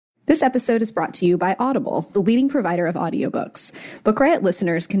This episode is brought to you by Audible, the leading provider of audiobooks. Book Riot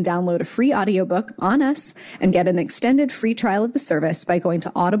listeners can download a free audiobook on us and get an extended free trial of the service by going to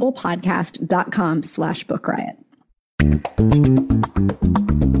audiblepodcast.com/bookriot.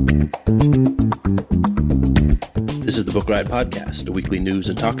 This is the Book Riot Podcast, a weekly news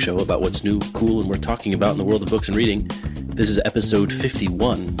and talk show about what's new, cool, and worth talking about in the world of books and reading. This is episode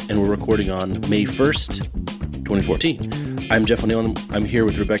 51, and we're recording on May 1st, 2014. I'm Jeff O'Neill. I'm here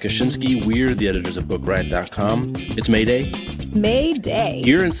with Rebecca Schinsky. We're the editors of BookRiot.com. It's May Day. May Day.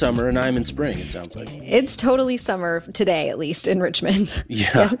 You're in summer, and I'm in spring, it sounds like. It's totally summer today, at least in Richmond.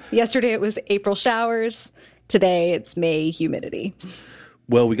 Yeah. Yesterday it was April showers. Today it's May humidity.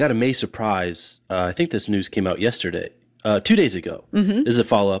 Well, we got a May surprise. I think this news came out yesterday, 2 days ago. Mm-hmm. This is a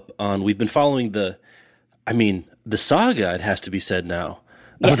follow-up on, we've been following the saga, it has to be said now,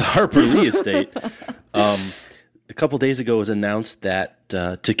 of the Harper Lee estate. A couple days ago it was announced that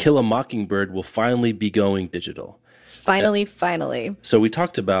To Kill a Mockingbird will finally be going digital. Finally. So we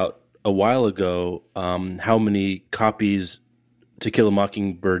talked about a while ago how many copies To Kill a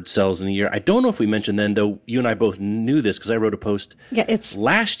Mockingbird sells in a year. I don't know if we mentioned then, though you and I both knew this because I wrote a post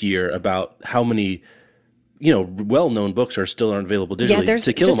last year about how many well-known books still aren't available digitally. Yeah,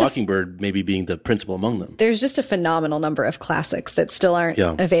 To Kill a Mockingbird maybe being the principal among them. There's just a phenomenal number of classics that still aren't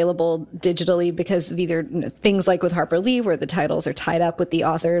available digitally because of either things like with Harper Lee, where the titles are tied up with the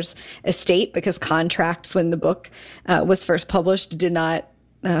author's estate because contracts when the book was first published did not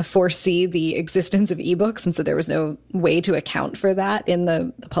foresee the existence of ebooks, and so there was no way to account for that in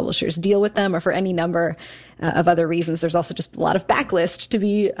the publisher's deal with them, or for any number of other reasons. There's also just a lot of backlist to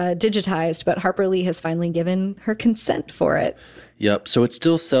be digitized, but Harper Lee has finally given her consent for it. Yep. So it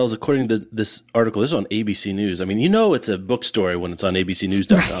still sells, according to this article, this is on ABC News. I mean, it's a book story when it's on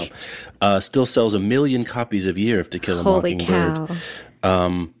abcnews.com. Right. Still sells 1 million copies a year of To Kill a Mockingbird. Holy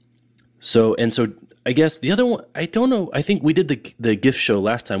cow. So I guess the other one, I don't know. I think we did the gift show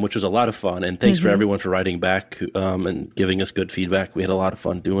last time, which was a lot of fun. And thanks for everyone for writing back and giving us good feedback. We had a lot of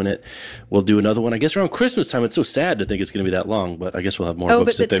fun doing it. We'll do another one, I guess, around Christmas time. It's so sad to think it's going to be that long, but I guess we'll have more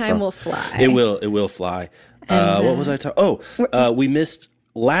books to pick from. Oh, but the time will fly. It will fly. What was I talking? We missed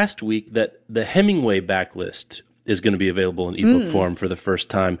last week that the Hemingway backlist is going to be available in ebook form for the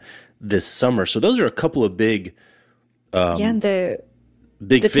first time this summer. So those are a couple of big...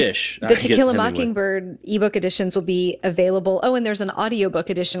 Big fish. The To Kill a Mockingbird ebook editions will be available. Oh, and there's an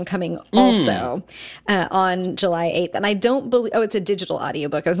audiobook edition coming also on July 8th. And I don't believe, it's a digital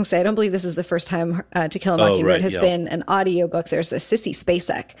audiobook. I was going to say, I don't believe this is the first time To Kill a Mockingbird has been an audiobook. There's a Sissy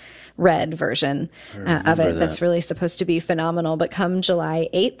Spacek read version of it that's really supposed to be phenomenal. But come July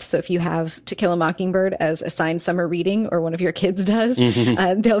 8th, so if you have To Kill a Mockingbird as assigned summer reading, or one of your kids does,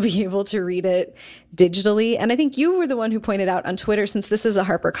 they'll be able to read it digitally. And I think you were the one who pointed out on Twitter, since this is a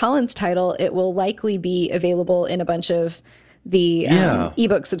HarperCollins title, it will likely be available in a bunch of the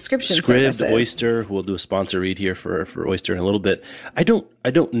ebook subscription services. Scribd, Oyster, we'll do a sponsor read here for Oyster in a little bit. I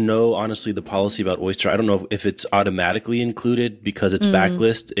don't know, honestly, the policy about Oyster. I don't know if it's automatically included because it's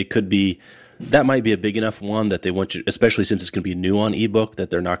backlist. It could be, that might be a big enough one that they want you, especially since it's going to be new on ebook, that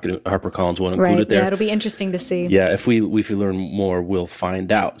they're not going to, HarperCollins won't include it there. Yeah, it'll be interesting to see. Yeah, if we learn more, we'll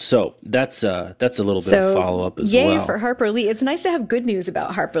find out. So that's a little bit of follow-up as well. Yay for Harper Lee. It's nice to have good news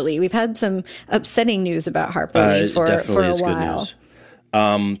about Harper Lee. We've had some upsetting news about Harper Lee for a while.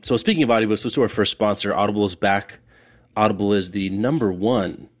 Good news. So speaking of audiobooks, let's do our first sponsor. Audible is back. Audible is the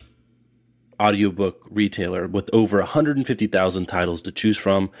 #1 audiobook retailer with over 150,000 titles to choose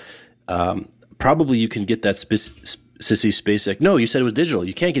from. Probably you can get that Sissy Spacek. No, you said it was digital.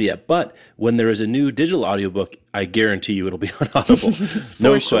 You can't get it yet. But when there is a new digital audiobook, I guarantee you it'll be on Audible.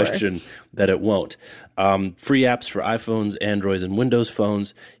 No question that it won't. Free apps for iPhones, Androids, and Windows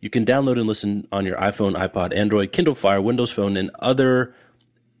phones. You can download and listen on your iPhone, iPod, Android, Kindle Fire, Windows Phone, and other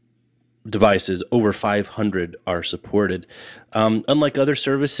devices. Over 500 are supported. Unlike other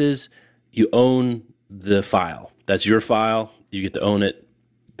services, you own the file. That's your file. You get to own it.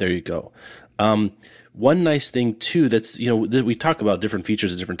 There you go. One nice thing too, that's, we talk about different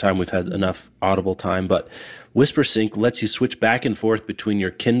features at different time. We've had enough Audible time, but WhisperSync lets you switch back and forth between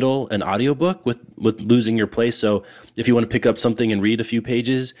your Kindle and audiobook with losing your place. So if you want to pick up something and read a few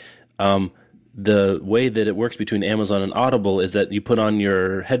pages, the way that it works between Amazon and Audible is that you put on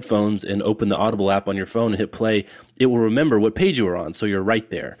your headphones and open the Audible app on your phone and hit play. It will remember what page you were on, so you're right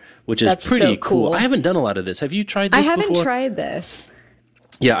there, which is pretty so cool. I haven't done a lot of this. Have you tried this before? I haven't tried this.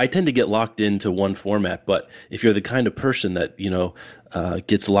 Yeah, I tend to get locked into one format, but if you're the kind of person that,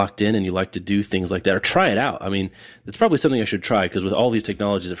 gets locked in and you like to do things like that, or try it out. I mean, it's probably something I should try, because with all these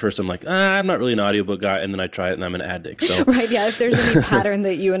technologies, at first I'm like, I'm not really an audiobook guy, and then I try it and I'm an addict. So right, yeah. If there's any pattern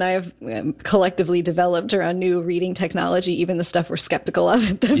that you and I have collectively developed around new reading technology, even the stuff we're skeptical of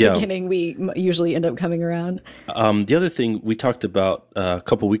at the beginning, we usually end up coming around. The other thing we talked about a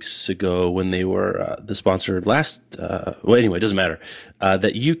couple weeks ago when they were the sponsor last, well, anyway, it doesn't matter,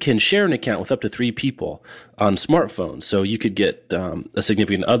 that you can share an account with up to 3 people on smartphones. So you could get a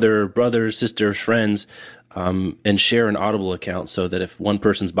significant other, brothers, sisters, friends, and share an Audible account, so that if one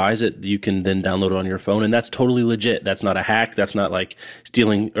person buys it, you can then download it on your phone. And that's totally legit. That's not a hack. That's not like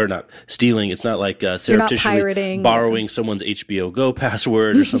stealing. It's not like surreptitiously borrowing someone's HBO Go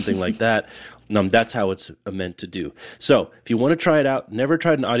password or something like that. That's how it's meant to do. So if you want to try it out, never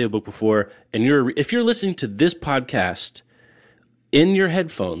tried an audiobook before, and if you're listening to this podcast in your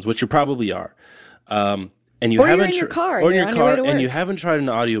headphones, which you probably are, and you haven't, you're in your car, or in your car, and you haven't tried an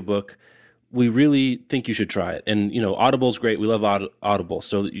audiobook, we really think you should try it. And, Audible's great. We love Audible.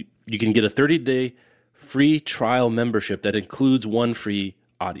 So you can get a 30-day free trial membership that includes 1 free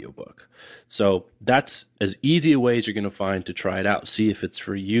audiobook. So that's as easy a way as you're going to find to try it out. See if it's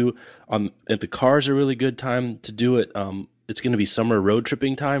for you. If the car is a really good time to do it. It's going to be summer road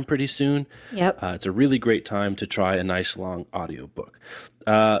tripping time pretty soon. Yep. It's a really great time to try a nice long audiobook.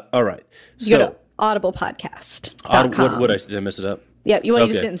 All right. You go to audiblepodcast.com. Did I mess it up? Yeah, you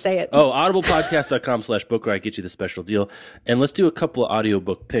just didn't say it. audiblepodcast.com/bookriot, get you the special deal. And let's do a couple of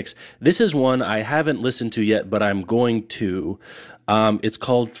audiobook picks. This is one I haven't listened to yet, but I'm going to. It's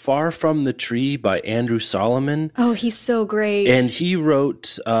called Far From the Tree by Andrew Solomon. Oh, he's so great. And he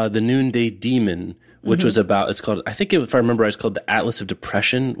wrote The Noonday Demon, which was about, it's called, I think if I remember right, it's called The Atlas of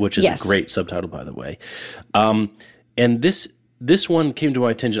Depression, which is a great subtitle, by the way. And this one came to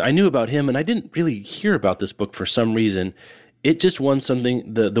my attention. I knew about him, and I didn't really hear about this book for some reason. It just won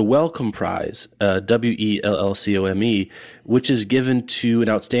something, the Wellcome Prize, WELLCOME, which is given to an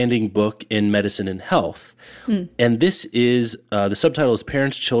outstanding book in medicine and health. And this is, the subtitle is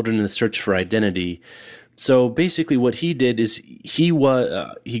Parents, Children in the Search for Identity. So basically what he did is he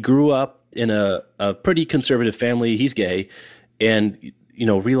grew up in a pretty conservative family. He's gay, and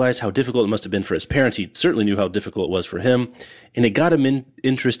realized how difficult it must have been for his parents. He certainly knew how difficult it was for him, and it got him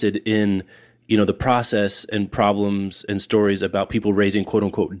interested in the process and problems and stories about people raising quote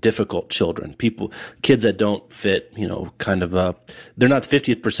unquote difficult children, kids that don't fit, they're not the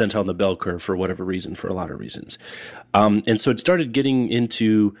 50th percentile on the bell curve for whatever reason, for a lot of reasons. And so it started getting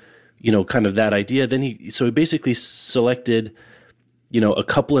into, kind of that idea. Then he basically selected, a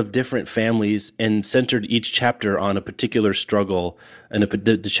couple of different families and centered each chapter on a particular struggle and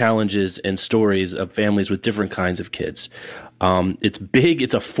the challenges and stories of families with different kinds of kids. It's big.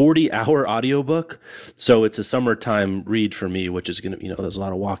 It's a 40-hour audiobook. So it's a summertime read for me, which is going to, there's a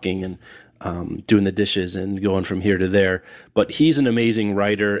lot of walking and doing the dishes and going from here to there. But he's an amazing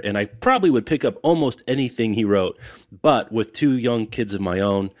writer, and I probably would pick up almost anything he wrote. But with 2 young kids of my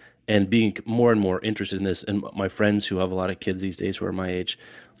own, and being more and more interested in this, and my friends who have a lot of kids these days who are my age,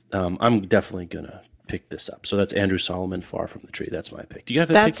 I'm definitely going to pick this up. So that's Andrew Solomon, Far From the Tree. That's my pick. Do you have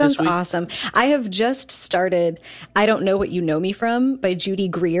a pick this week? That sounds awesome. I have just started I Don't Know What You Know Me From by Judy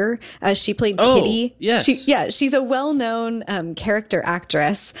Greer. She played Kitty. Yes. She's a well-known character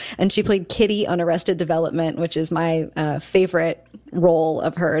actress, and she played Kitty on Arrested Development, which is my favorite role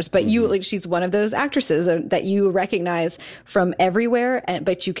of hers. But she's one of those actresses that you recognize from everywhere,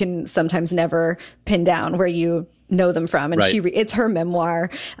 but you can sometimes never pin down where you know them from. And it's her memoir.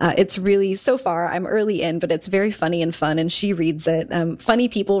 It's really, so far, I'm early in, but it's very funny and fun, and she reads it. Funny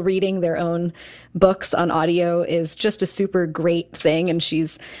people reading their own books on audio is just a super great thing, and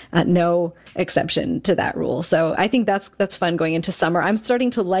she's no exception to that rule. So I think that's fun going into summer. I'm starting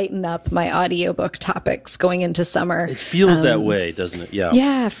to lighten up my audiobook topics going into summer. It feels that way, doesn't it? Yeah.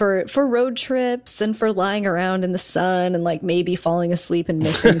 Yeah, for road trips and for lying around in the sun and maybe falling asleep and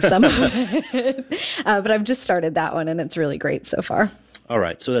missing some of it. But I've just started that one, and it's really great so far. All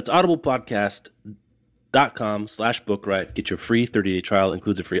right. So that's audiblepodcast.com/bookriot. Get your free 30-day trial.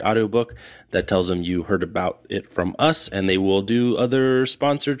 Includes a free audiobook that tells them you heard about it from us, and they will do other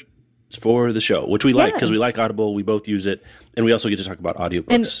sponsored for the show, which we like because we like Audible. We both use it, and we also get to talk about audiobooks.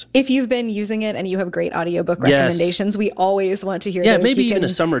 And if you've been using it and you have great audiobook recommendations, we always want to hear those. Maybe even a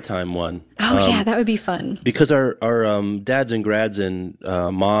summertime one. Oh, yeah, that would be fun. Because our dads and grads and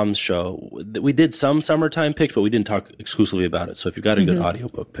moms show, we did some summertime picks, but we didn't talk exclusively about it. So if you've got a good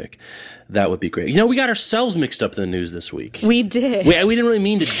audiobook pick, that would be great. We got ourselves mixed up in the news this week. We did. We didn't really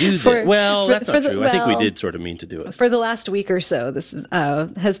mean to do that. That's not true. I think we did sort of mean to do it. For the last week or so, this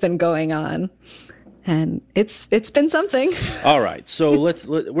has been going on. And it's been something. All right. So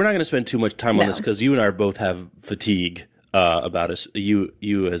we're not going to spend too much time on this because you and I both have fatigue about us. You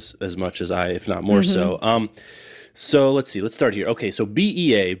as much as I, if not more so. So let's see. Let's start here. Okay. So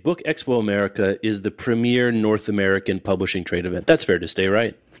BEA, Book Expo America, is the premier North American publishing trade event. That's fair to say,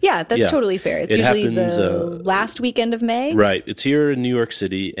 right? Yeah, that's totally fair. It's usually happens, the last weekend of May. Right. It's here in New York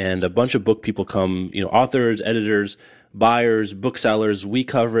City, and a bunch of book people come, authors, editors, buyers, booksellers. We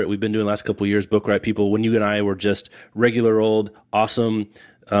cover it. We've been doing the last couple of years, Book Riot people. When you and I were just regular old, awesome,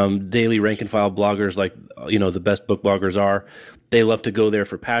 daily rank and file bloggers, like, the best book bloggers are, they love to go there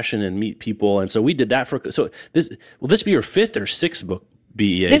for passion and meet people. And so we did that will this be your fifth or sixth book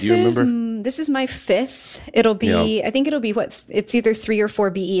BEA? Do you remember? This is my fifth. It'll be, I think it'll be it's either 3 or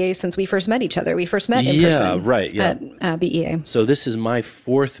 4 BEAs since we first met each other. We first met in person. Right. Yeah. At BEA. So this is my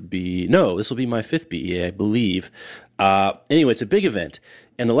this will be my fifth BEA, I believe. Anyway, it's a big event.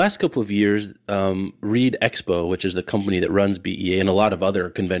 And the last couple of years, Read Expo, which is the company that runs BEA and a lot of other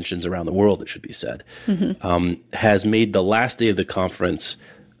conventions around the world, it should be said, has made the last day of the conference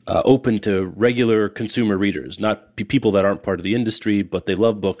open to regular consumer readers, not people that aren't part of the industry, but they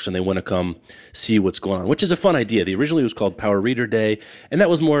love books and they want to come see what's going on, which is a fun idea. Originally it was called Power Reader Day, and that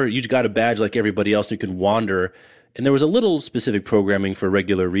was more, you got a badge like everybody else and you could wander. And there was a little specific programming for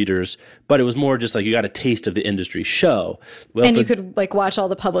regular readers, but it was more just like you got a taste of the industry show. Well, and you could watch all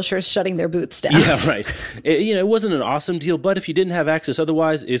the publishers shutting their booths down. Yeah, right. It wasn't an awesome deal, but if you didn't have access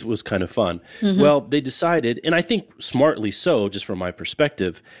otherwise, it was kind of fun. Well, they decided, and I think smartly so, just from my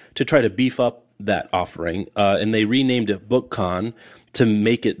perspective, to try to beef up that offering. And they renamed it BookCon to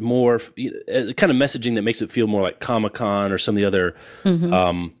make it more kind of messaging that makes it feel more like Comic-Con or some of the other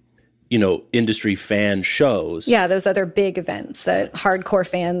industry fan shows. Yeah, those other big events that hardcore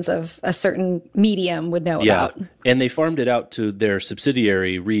fans of a certain medium would know about. And they farmed it out to their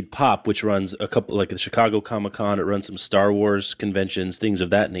subsidiary, Read Pop, which runs a couple, like the Chicago Comic-Con. It runs some Star Wars conventions, things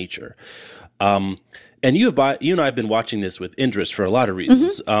of that nature. And you and I have been watching this with interest for a lot of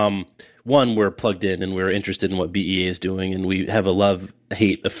reasons. One, we're plugged in and we're interested in what BEA is doing, and we have a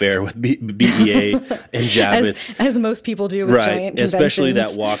love-hate affair with BEA and Javits. As most people do with giant conventions. Especially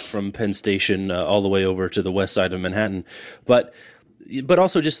that walk from Penn Station all the way over to the west side of Manhattan. But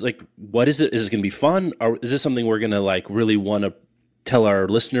also just like, what is it? Is it going to be fun? Or is this something we're going to really want to tell our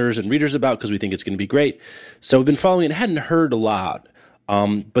listeners and readers about because we think it's going to be great? So we've been following it. I hadn't heard a lot.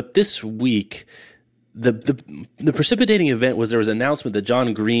 But this week, the precipitating event was there was an announcement that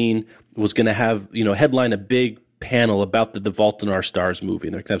John Green was going to have, headline a big panel about the Fault in Our Stars movie.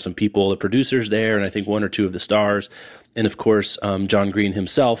 And they're going to have some people, the producers there, and I think 1 or 2 of the stars, and of course, John Green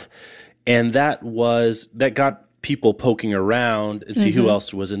himself. And that got people poking around and see who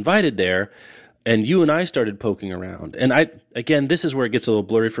else was invited there. And you and I started poking around. And again, this is where it gets a little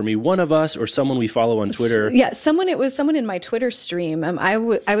blurry for me. One of us or someone we follow on Twitter. Yeah, it was someone in my Twitter stream. I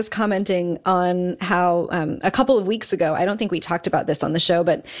was commenting on how a couple of weeks ago, I don't think we talked about this on the show,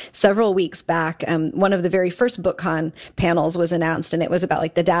 but several weeks back, one of the very first BookCon panels was announced, and it was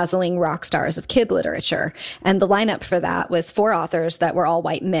about the dazzling rock stars of kid literature. And the lineup for that was 4 authors that were all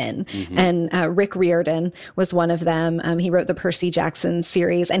white men. And Rick Riordan was one of them. He wrote the Percy Jackson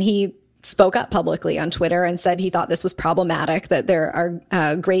series, and he spoke up publicly on Twitter and said he thought this was problematic, that there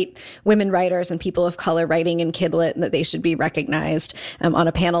are great women writers and people of color writing in kidlit and that they should be recognized on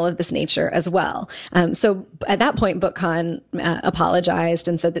a panel of this nature as well. So at that point, BookCon apologized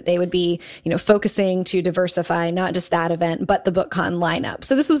and said that they would be, focusing to diversify not just that event, but the BookCon lineup.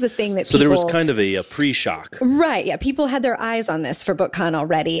 So this was a thing that there was kind of a pre-shock. Right. Yeah. People had their eyes on this for BookCon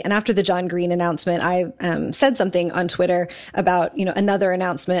already. And after the John Green announcement, I said something on Twitter about, another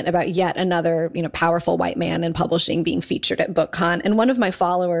announcement about yet another, powerful white man in publishing being featured at BookCon. And one of my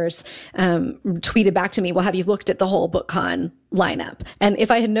followers tweeted back to me, well, have you looked at the whole BookCon lineup? And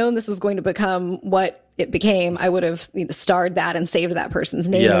if I had known this was going to become what it became, I would have starred that and saved that person's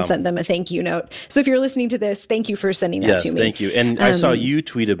name and sent them a thank you note. So if you're listening to this, thank you for sending that to me. Yes, thank you. And I saw you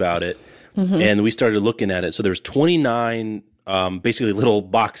tweet about it, and we started looking at it. So there's 29 basically little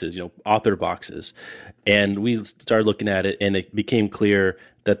boxes, author boxes. And we started looking at it, and it became clear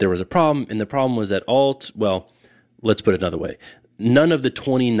that there was a problem. And the problem was that let's put it another way. None of the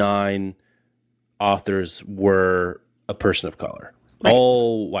 29 authors were a person of color. Right.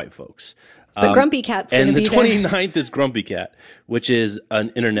 All white folks. But Grumpy Cat's going to be there. And the 29th is Grumpy Cat, which is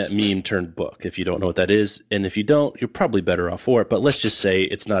an internet meme turned book, if you don't know what that is. And if you don't, you're probably better off for it. But let's just say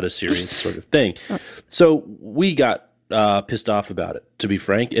it's not a serious sort of thing. So we got pissed off about it, to be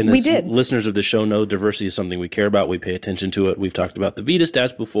frank. And we did. Listeners of the show know diversity is something we care about. We pay attention to it. We've talked about the Vita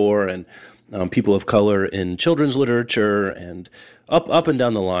stats before, and people of color in children's literature, and up and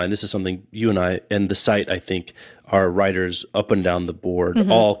down the line. This is something you and I and the site, I think, our writers up and down the board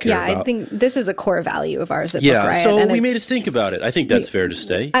all care about. I think this is a core value of ours at Book Riot. So we made us think about it. I think that's fair to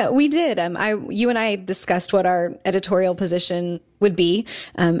say. We did. You and I discussed what our editorial position would be.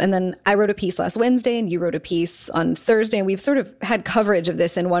 And then I wrote a piece last Wednesday and you wrote a piece on Thursday. And we've sort of had coverage of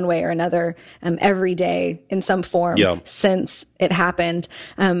this in one way or another every day in some form since it happened.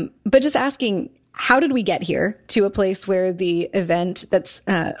 But just asking, how did we get here to a place where the event that's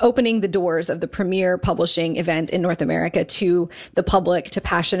opening the doors of the premier publishing event in North America to the public, to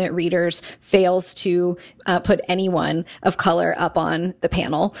passionate readers, fails to put anyone of color up on the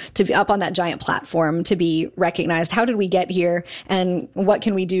panel, to be up on that giant platform, to be recognized? How did we get here, and what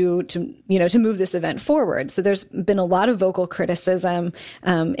can we do to move this event forward? So there's been a lot of vocal criticism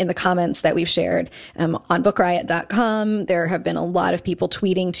in the comments that we've shared on BookRiot.com. There have been a lot of people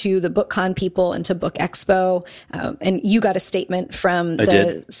tweeting to the BookCon people and to Book Expo, and you got a statement from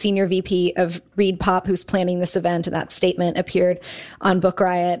the senior VP of ReedPop who's planning this event, and that statement appeared on Book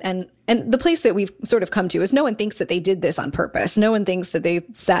Riot. And the place that we've sort of come to is no one thinks that they did this on purpose. No one thinks that they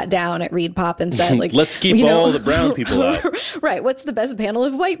sat down at ReedPop and said, like, let's keep all the brown people out. Right. What's the best panel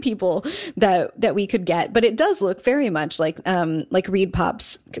of white people that we could get? But it does look very much like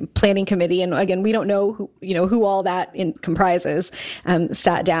ReedPop's planning committee. And again, we don't know who all that comprises,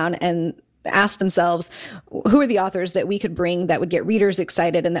 sat down and ask themselves, who are the authors that we could bring that would get readers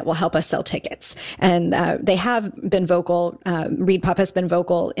excited and that will help us sell tickets? And they have been vocal. ReedPop has been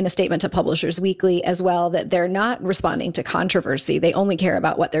vocal in a statement to Publishers Weekly as well, that they're not responding to controversy. They only care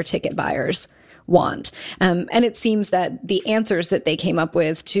about what their ticket buyers want. And it seems that the answers that they came up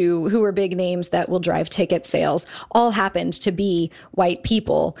with to who are big names that will drive ticket sales all happened to be white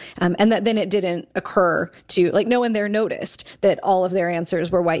people. And that then it didn't occur to, like, no one there noticed that all of their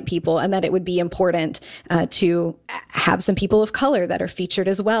answers were white people, and that it would be important to have some people of color that are featured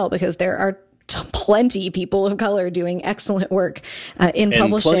as well, because there are plenty people of color doing excellent work in publishing.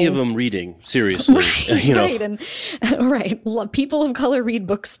 And plenty of them reading, seriously. Right. And people of color read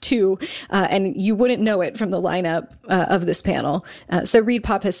books too, and you wouldn't know it from the lineup of this panel. So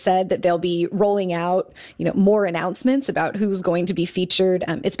ReedPop has said that they'll be rolling out, more announcements about who's going to be featured.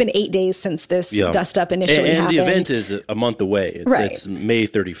 It's been 8 days since this dust up initially happened. And the event is a month away. It's May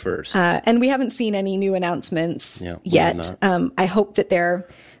 31st. And we haven't seen any new announcements yet. I hope that they're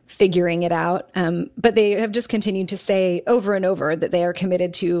figuring it out. But they have just continued to say over and over that they are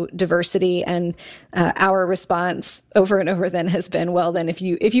committed to diversity. And our response over and over then has been, well, then if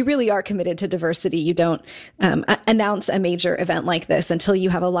you really are committed to diversity, you don't announce a major event like this until you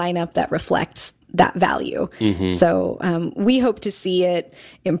have a lineup that reflects that value. Mm-hmm. So we hope to see it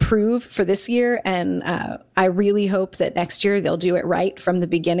improve for this year. And I really hope that next year they'll do it right from the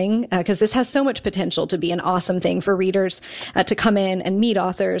beginning, because this has so much potential to be an awesome thing for readers to come in and meet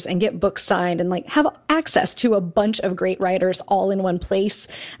authors and get books signed and have access to a bunch of great writers all in one place,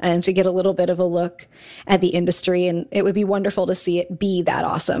 and to get a little bit of a look at the industry. And it would be wonderful to see it be that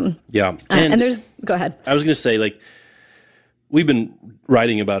awesome. Yeah. Go ahead. I was going to say, we've been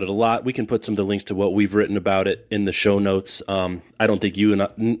writing about it a lot. We can put some of the links to what we've written about it in the show notes. I don't think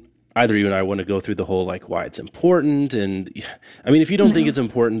either you and I want to go through the whole why it's important. And I mean, if you don't think it's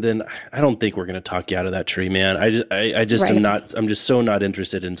important, then I don't think we're going to talk you out of that tree, man. I just am not. I'm just so not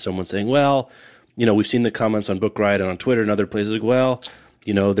interested in someone saying, well, we've seen the comments on Book Riot and on Twitter and other places.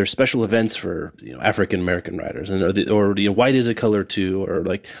 There's special events for African American writers, and or white is a color too, or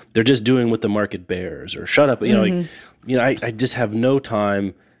they're just doing what the market bears, or shut up. I just have no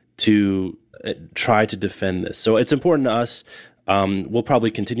time to try to defend this. So it's important to us. We'll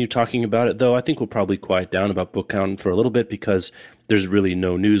probably continue talking about it, though. I think we'll probably quiet down about BookCon for a little bit, because there's really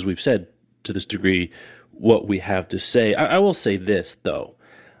no news. We've said to this degree what we have to say. I will say this, though.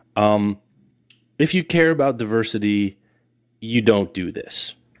 If you care about diversity, you don't do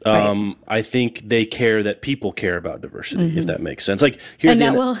this. Right. I think they care that people care about diversity, if that makes sense. And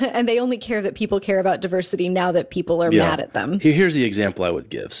they only care that people care about diversity now that people are mad at them. Here's the example I would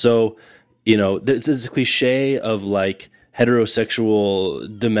give. So, there's this cliche of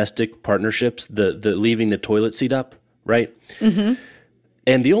heterosexual domestic partnerships, the leaving the toilet seat up, right? Mm-hmm.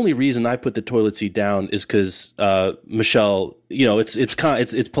 And the only reason I put the toilet seat down is because Michelle,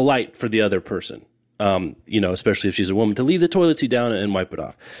 it's polite for the other person. Especially if she's a woman, to leave the toilet seat down and wipe it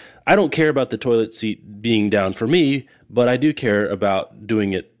off. I don't care about the toilet seat being down for me, but I do care about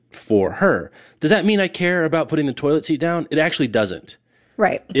doing it for her. Does that mean I care about putting the toilet seat down? It actually doesn't.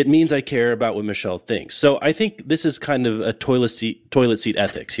 Right. It means I care about what Michelle thinks. So I think this is kind of a toilet seat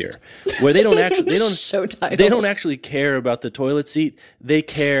ethics here, where they don't actually they don't actually care about the toilet seat. They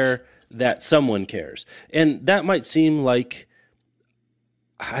care that someone cares. And that might seem like,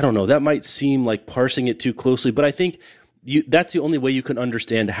 I don't know, that might seem like parsing it too closely, but I think that's the only way you can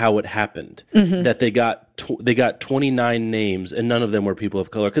understand how it happened, that they got 29 names and none of them were people of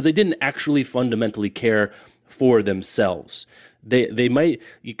color, because they didn't actually fundamentally care for themselves. They might,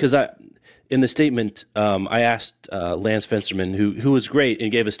 because in the statement, I asked Lance Fensterman, who was great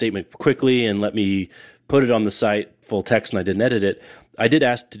and gave a statement quickly and let me put it on the site full text, and I didn't edit it. I did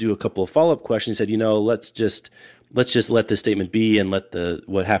ask to do a couple of follow-up questions. He said, let's just let this statement be and let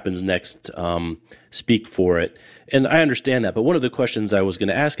what happens next speak for it. And I understand that. But one of the questions I was going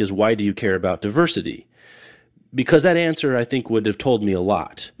to ask is, why do you care about diversity? Because that answer, I think, would have told me a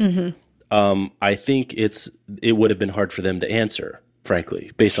lot. I think it would have been hard for them to answer,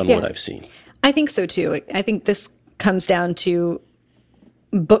 frankly, based on what I've seen. I think so, too. I think this comes down to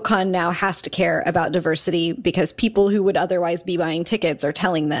BookCon now has to care about diversity because people who would otherwise be buying tickets are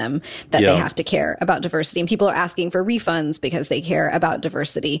telling them that they have to care about diversity. And people are asking for refunds because they care about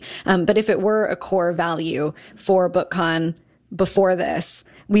diversity. But if it were a core value for BookCon before this,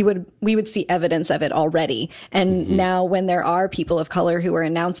 we would see evidence of it already. And now when there are people of color who are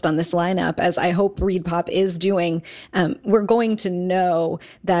announced on this lineup, as I hope ReedPop is doing, we're going to know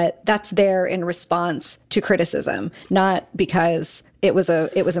that that's there in response to criticism, not because it was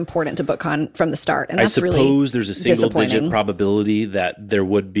important to BookCon from the start. And that's I suppose really there's a single digit probability that there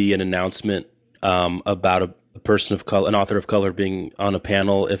would be an announcement about a person of color, an author of color, being on a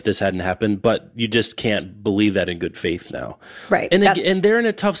panel if this hadn't happened, but you just can't believe that in good faith now. Right. And they're in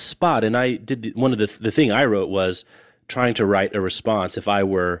a tough spot. And I did one of the thing I wrote was trying to write a response. If I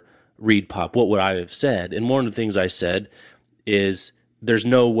were ReedPop, what would I have said? And one of the things I said is, there's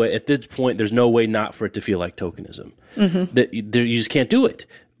no way at this point, there's no way not for it to feel like tokenism. That you just can't do it.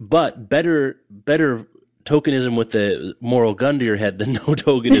 But better tokenism with the moral gun to your head than no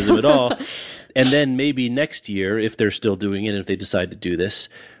tokenism at all. And then maybe next year, if they're still doing it, if they decide to do this,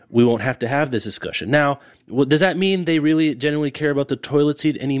 we won't have to have this discussion. Now, does that mean they really genuinely care about the toilet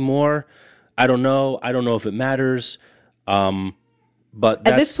seat anymore? I don't know. I don't know if it matters. But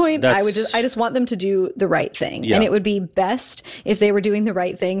at this point, I just want them to do the right thing. Yeah. And it would be best if they were doing the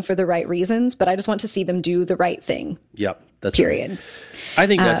right thing for the right reasons, but I just want to see them do the right thing. Yep. That's period. Right. I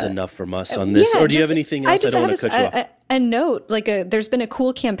think that's enough from us on this. Or do you have anything else? I don't want to cut you off. A note, there's been a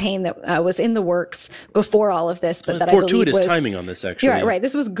cool campaign that was in the works before all of this, but that fortuitous timing on this, actually. Yeah, right.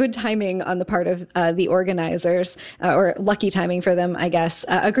 This was good timing on the part of the organizers, or lucky timing for them, I guess.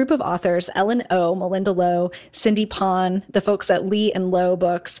 A group of authors, Ellen O, Melinda Lowe, Cindy Pon, the folks at Lee and Lowe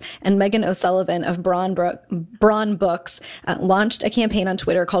Books, and Megan O'Sullivan of Braun Books, launched a campaign on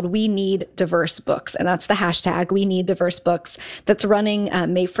Twitter called We Need Diverse Books. And that's the hashtag, We Need Diverse Books, that's running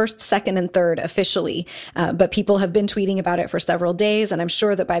May 1st, 2nd, and 3rd officially. But people have been tweeting about it for several days, and I'm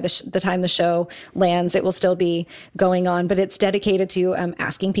sure that by the time the show lands, it will still be going on. But it's dedicated to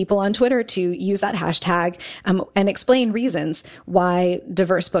asking people on Twitter to use that hashtag and explain reasons why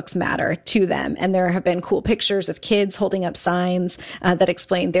diverse books matter to them. And there have been cool pictures of kids holding up signs that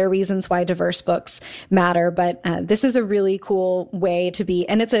explain their reasons why diverse books matter. But this is a really cool way to be,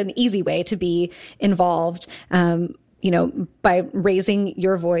 and it's an easy way to be involved. By raising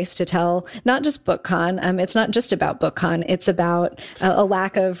your voice to tell not just BookCon, it's not just about BookCon, it's about a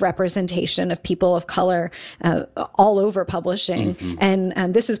lack of representation of people of color all over publishing.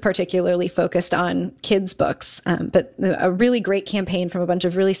 And this is particularly focused on kids' books, but a really great campaign from a bunch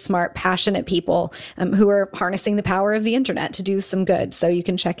of really smart, passionate people who are harnessing the power of the internet to do some good. So you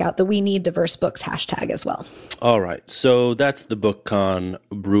can check out the We Need Diverse Books hashtag as well. All right. So that's the BookCon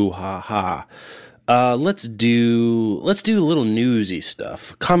brouhaha. Let's do a little newsy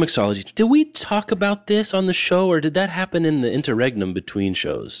stuff. Comixology. Did we talk about this on the show, or did that happen in the interregnum between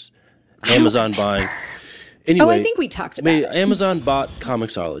shows? Amazon buying. Anyway, I think we talked about it. Amazon bought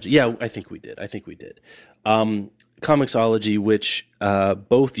Comixology. Yeah, I think we did. Comixology, which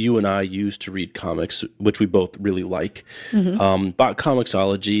both you and I use to read comics, which we both really like, bought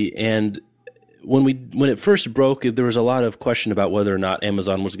Comixology, and when it first broke, there was a lot of question about whether or not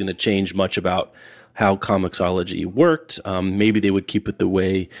Amazon was going to change much about how Comixology worked. Maybe they would keep it the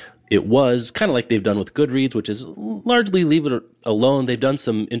way it was, kind of like they've done with Goodreads, which is largely leave it alone. They've done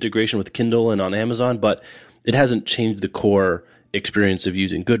some integration with Kindle and on Amazon, but it hasn't changed the core experience of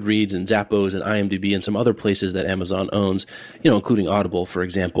using Goodreads and Zappos and IMDb and some other places that Amazon owns, including Audible, for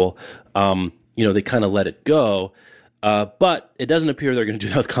example. They kind of let it go. But it doesn't appear they're going to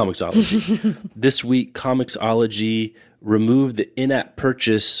do that with Comixology. This week, Comixology removed the in-app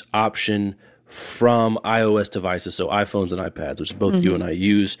purchase option from iOS devices, so iPhones and iPads, which both you and I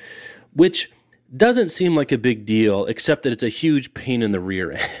use, which doesn't seem like a big deal, except that it's a huge pain in the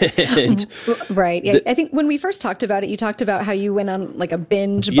rear end. Right. Yeah. I think when we first talked about it, you talked about how you went on like a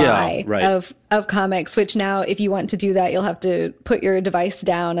binge buy of comics, which now if you want to do that, you'll have to put your device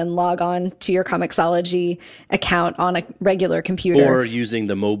down and log on to your Comixology account on a regular computer. Or using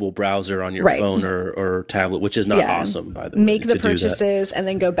the mobile browser on your phone or tablet, which is not awesome, by the way. Make the purchases and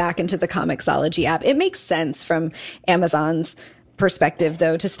then go back into the Comixology app. It makes sense from Amazon's perspective,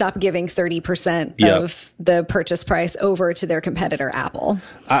 though, to stop giving 30% of the purchase price over to their competitor, Apple.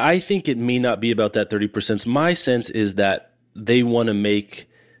 I think it may not be about that 30%. My sense is that they want to make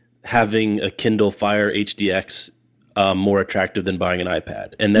having a Kindle Fire HDX more attractive than buying an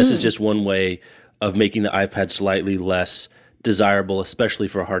iPad. And this is just one way of making the iPad slightly less desirable, especially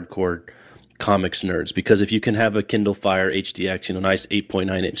for hardcore comics nerds. Because if you can have a Kindle Fire HDX, nice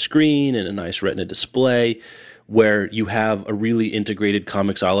 8.9-inch screen and a nice Retina display, where you have a really integrated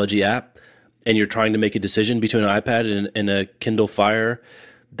Comixology app and you're trying to make a decision between an iPad and a Kindle Fire,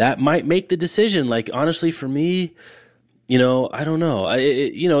 that might make the decision. Like, honestly, for me, I don't know.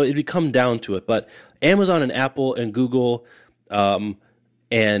 It'd come down to it. But Amazon and Apple and Google and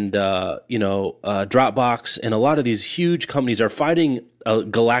Dropbox and a lot of these huge companies are fighting a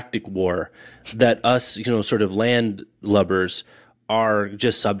galactic war that us, sort of landlubbers are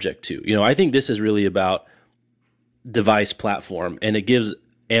just subject to. I think this is really about device platform, and it gives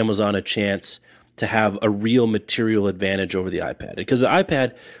Amazon a chance to have a real material advantage over the iPad. Because the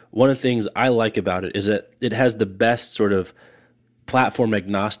iPad, one of the things I like about it is that it has the best sort of platform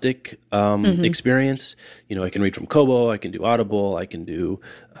agnostic experience. I can read from Kobo, I can do Audible, I can do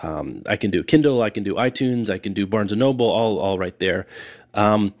Kindle, I can do iTunes, I can do Barnes and Noble, all right there.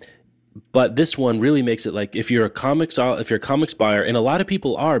 But this one really makes it like if you're a comics buyer, and a lot of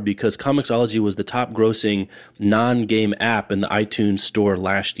people are, because Comixology was the top grossing non-game app in the iTunes store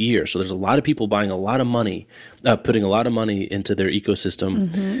last year. So there's a lot of people buying a lot of money, putting a lot of money into their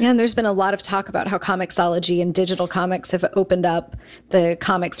ecosystem. Yeah, and there's been a lot of talk about how Comixology and digital comics have opened up the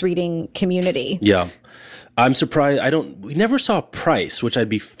comics reading community. Yeah. I'm surprised. We never saw a price, which I'd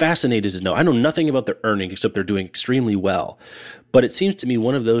be fascinated to know. I know nothing about their earnings except they're doing extremely well. But it seems to me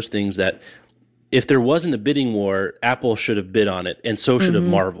one of those things that if there wasn't a bidding war, Apple should have bid on it, and so should have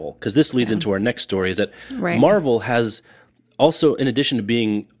Marvel. Because this leads into our next story, is that Marvel has also, in addition to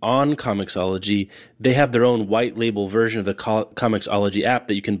being on Comixology, they have their own white label version of the Comixology app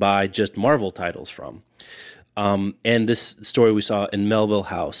that you can buy just Marvel titles from. And this story we saw in Melville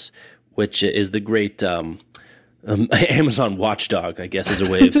House, which is the great Amazon watchdog, I guess is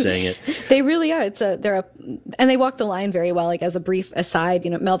a way of saying it. They really are. And they walk the line very well. Like, as a brief aside,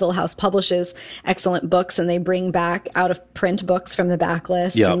 Melville House publishes excellent books, and they bring back out of print books from the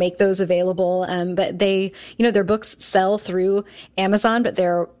backlist and make those available. But they, their books sell through Amazon, but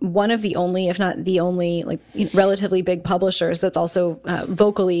they're one of the only, if not the only, relatively big publishers that's also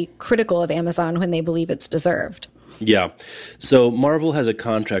vocally critical of Amazon when they believe it's deserved. Yeah. So Marvel has a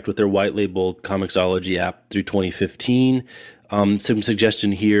contract with their white label Comixology app through 2015. Some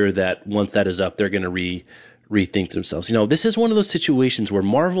suggestion here that once that is up, they're going to rethink themselves. This is one of those situations where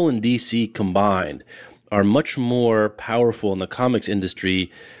Marvel and DC combined are much more powerful in the comics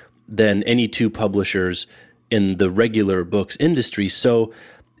industry than any two publishers in the regular books industry. So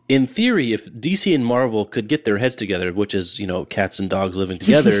in theory, if DC and Marvel could get their heads together, which is, cats and dogs living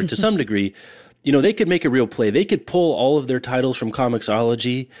together to some degree, they could make a real play. They could pull all of their titles from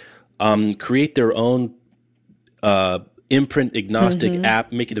Comixology, create their own imprint agnostic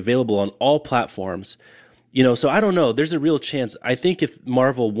app, make it available on all platforms. So I don't know. There's a real chance. I think if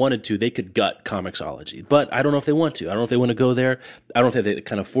Marvel wanted to, they could gut Comixology. But I don't know if they want to. I don't know if they want to go there. I don't think they have that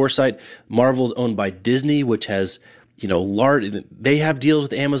kind of foresight. Marvel's owned by Disney, which has they have deals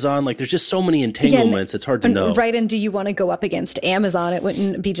with Amazon. Like, there's just so many entanglements. It's hard to know. Right. And do you want to go up against Amazon? It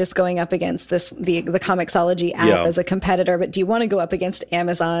wouldn't be just going up against the Comixology app as a competitor, but do you want to go up against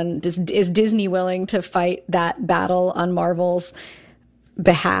Amazon? Is Disney willing to fight that battle on Marvel's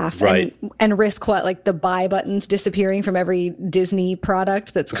behalf and risk the buy buttons disappearing from every Disney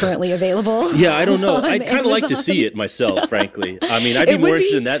product that's currently available? Yeah, I don't know. I'd kind of like to see it myself, frankly. I mean, I'd be more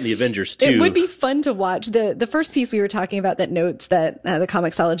interested in that in the Avengers too. It would be fun to watch. The first piece we were talking about that notes that the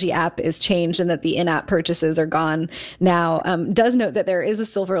Comixology app is changed and that the in-app purchases are gone now does note that there is a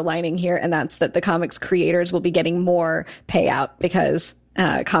silver lining here, and that's that the comics creators will be getting more payout because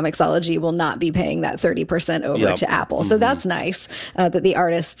Comixology will not be paying that 30% over to Apple. So that's nice that the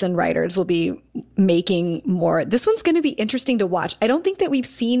artists and writers will be making more. This one's going to be interesting to watch. I don't think that we've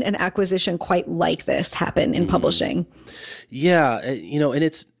seen an acquisition quite like this happen in publishing. Yeah, and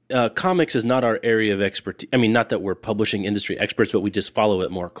comics is not our area of expertise. I mean, not that we're publishing industry experts, but we just follow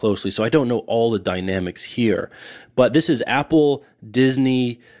it more closely. So I don't know all the dynamics here. But this is Apple,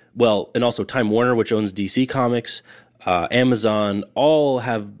 Disney, and also Time Warner, which owns DC Comics, Amazon, all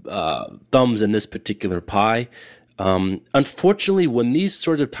have thumbs in this particular pie. Unfortunately, when these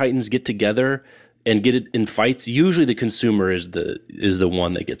sort of titans get together and get it in fights, usually the consumer is the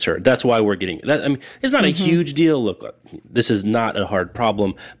one that gets hurt. That's why we're getting that. I mean, it's not a huge deal. Look, this is not a hard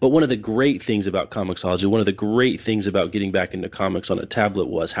problem. But one of the great things about Comixology, one of the great things about getting back into comics on a tablet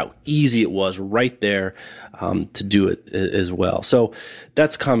was how easy it was right there to do it as well. So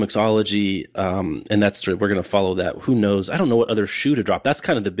that's Comixology, and we're going to follow that. Who knows? I don't know what other shoe to drop. That's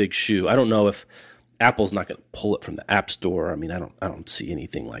kind of the big shoe. I don't know if Apple's not going to pull it from the App Store. I mean, I don't see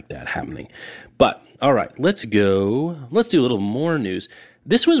anything like that happening. But all right, let's go. Let's do a little more news.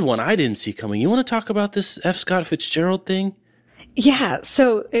 This was one I didn't see coming. You want to talk about this F. Scott Fitzgerald thing? Yeah.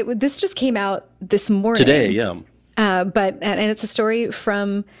 So this just came out this morning. Today, yeah. And it's a story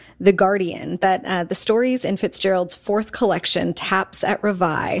from The Guardian that the stories in Fitzgerald's fourth collection, Taps at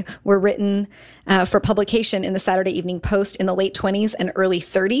Revi, were written for publication in the Saturday Evening Post in the late 20s and early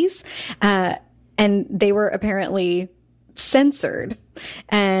 30s. And they were apparently censored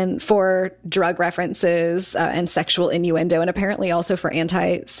and for drug references and sexual innuendo, and apparently also for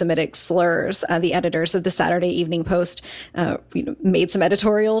anti-Semitic slurs. The editors of the Saturday Evening Post made some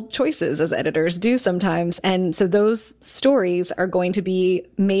editorial choices, as editors do sometimes. And so those stories are going to be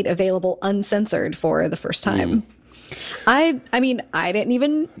made available uncensored for the first time. I mean, I didn't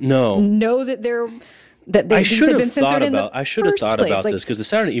even know that they had been censored in the first place. I should have thought about this, because the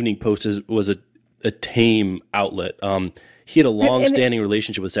Saturday Evening Post was a tame outlet. He had a long-standing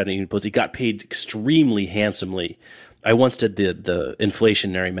relationship with Saturday Evening Post. He got paid extremely handsomely. I once did the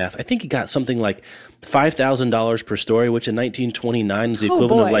inflationary math. I think he got something like $5,000 per story, which in 1929 is the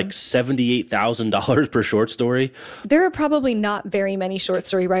equivalent of like $78,000 per short story. There are probably not very many short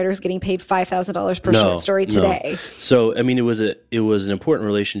story writers getting paid $5,000 per short story today. So, I mean, it was an important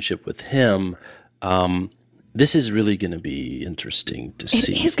relationship with him. This is really going to be interesting to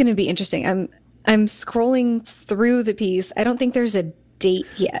see. It is going to be interesting. I'm scrolling through the piece. I don't think there's a date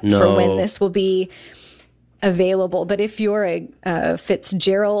yet for when this will be available. But if you're a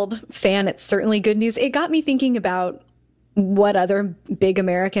Fitzgerald fan, it's certainly good news. It got me thinking about what other big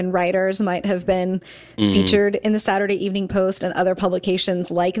American writers might have been featured in the Saturday Evening Post and other publications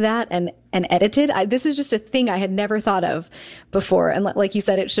like that and edited. This is just a thing I had never thought of before. And like you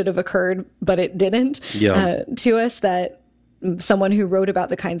said, it should have occurred, but it didn't to us, that someone who wrote about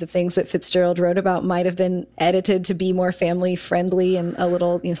the kinds of things that Fitzgerald wrote about might have been edited to be more family friendly and a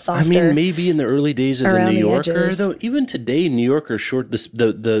little softer. I mean, maybe in the early days of the New Yorker, though. Even today, New Yorker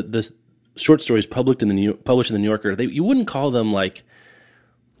the short stories published in the New Yorker, you wouldn't call them like,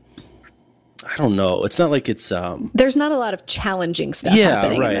 I don't know. It's not like it's there's not a lot of challenging stuff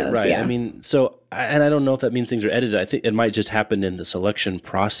happening in those. Yeah. I mean, I don't know if that means things are edited. I think it might just happen in the selection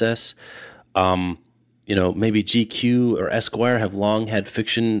process. Maybe GQ or Esquire have long had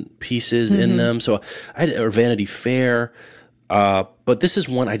fiction pieces in them. Or Vanity Fair. But this is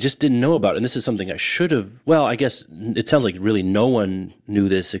one I just didn't know about. And this is something I should have. Well, I guess it sounds like really no one knew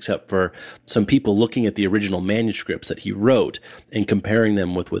this except for some people looking at the original manuscripts that he wrote and comparing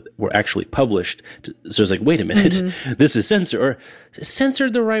them with what were actually published. So it's like, wait a minute, this is censored. Or is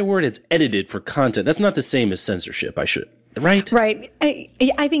censored the right word? It's edited for content. That's not the same as censorship. Right? Right.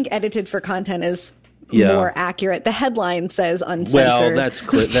 I think edited for content is more accurate. The headline says uncensored. Well, that's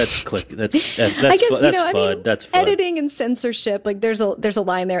FUD. That's FUD. Editing and censorship, like there's a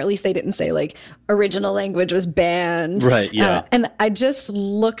line there. At least they didn't say like original language was banned. Right. Yeah. And I just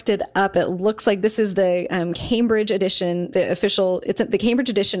looked it up. It looks like this is the Cambridge edition. It's the Cambridge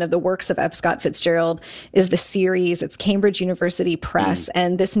edition of the works of F. Scott Fitzgerald is the series. It's Cambridge University Press,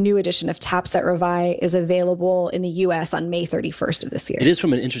 and this new edition of Taps at Revi is available in the U.S. on May 31st of this year. It is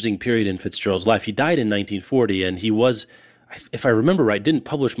from an interesting period in Fitzgerald's life. He died in 1940, and he was, if I remember right, didn't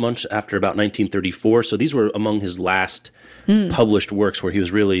publish much after about 1934. So these were among his last published works where he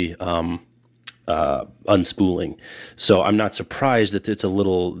was really unspooling. So I'm not surprised that there's a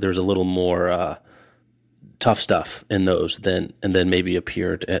little more tough stuff in those than maybe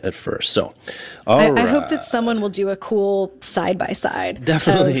appeared at first. So I hope that someone will do a cool side-by-side.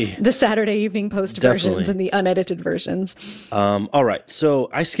 Definitely. Of the Saturday Evening Post versions and the unedited versions. All right. So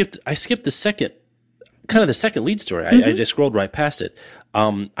I skipped the second lead story. I just scrolled right past it.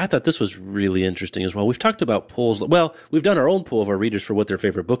 I thought this was really interesting as well. We've talked about polls. Well, we've done our own poll of our readers for what their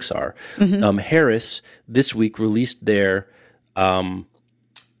favorite books are. Harris this week released their,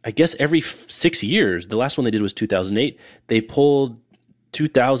 I guess every 6 years. The last one they did was 2008. They polled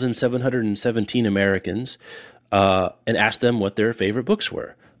 2,717 Americans and asked them what their favorite books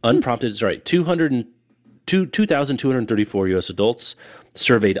were. Unprompted, 2,234 U.S. adults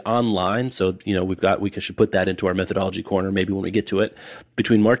surveyed online. So, we should put that into our methodology corner maybe when we get to it,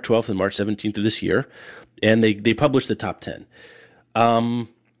 between March 12th and March 17th of this year. And they published the top 10.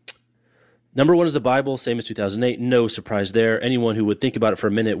 Number one is the Bible, same as 2008. No surprise there. Anyone who would think about it for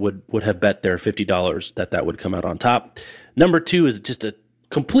a minute would have bet their $50 that would come out on top. Number two is just a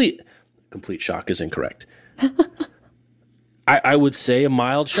complete shock is incorrect. I would say a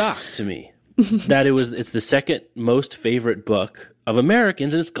mild shock to me that it's the second most favorite book of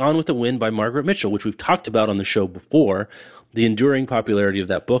Americans, and it's Gone with the Wind by Margaret Mitchell, which we've talked about on the show before. The enduring popularity of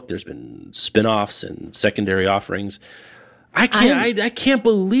that book. There's been spin-offs and secondary offerings. I can't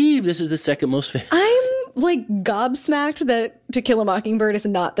believe this is the second most famous. I'm like gobsmacked that To Kill a Mockingbird is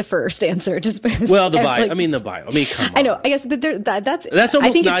not the first answer. Just because the Bible. I mean, come on. I know. I guess, but that's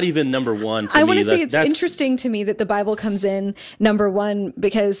almost not even number one. I want to say it's interesting to me that the Bible comes in number one,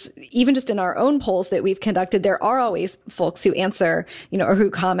 because even just in our own polls that we've conducted, there are always folks who answer, or who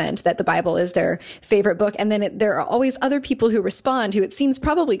comment that the Bible is their favorite book, and then there are always other people who respond who it seems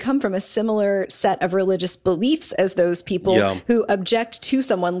probably come from a similar set of religious beliefs as those people who object to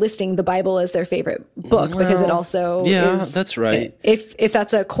someone listing the Bible as their favorite book, because it also is. That's right. If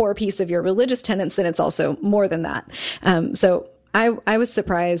that's a core piece of your religious tenets, then it's also more than that. So I was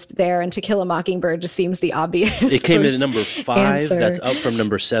surprised there, and To Kill a Mockingbird just seems the obvious. It came in at number 5. Answer. That's up from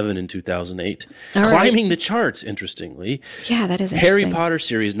number 7 in 2008. Climbing the charts, interestingly. Yeah, that is interesting. Harry Potter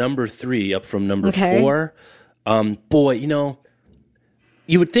series, number 3, up from number 4.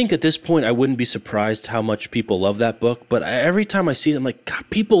 You would think at this point I wouldn't be surprised how much people love that book, but every time I see it, I'm like, God,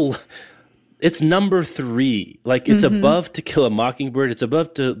 people... It's number 3. Like, it's above To Kill a Mockingbird. It's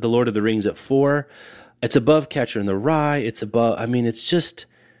above The Lord of the Rings at 4. It's above Catcher in the Rye. It's above... I mean, it's just...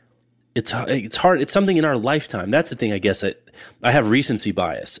 It's hard. It's something in our lifetime. That's the thing, I guess. I have recency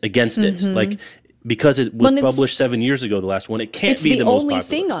bias against it. Like, because it was published 7 years ago, the last one, it can't be the most popular. It's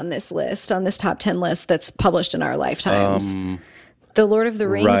the only thing on this list, on this top 10 list, that's published in our lifetimes. The Lord of the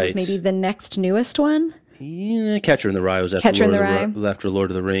Rings is maybe the next newest one. Yeah, Catcher in the Rye was after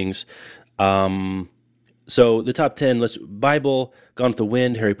Lord of the Rings. So the top 10, Bible, Gone with the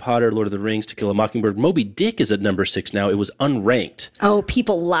Wind, Harry Potter, Lord of the Rings, To Kill a Mockingbird. Moby Dick is at number 6 now. It was unranked. Oh,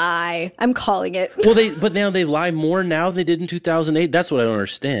 people lie. I'm calling it. But now they lie more now than they did in 2008. That's what I don't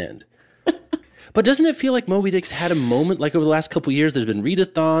understand. But doesn't it feel like Moby Dick's had a moment, like over the last couple of years? There's been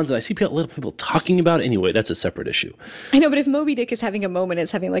readathons, and I see little people talking about it. Anyway, that's a separate issue. I know, but if Moby Dick is having a moment,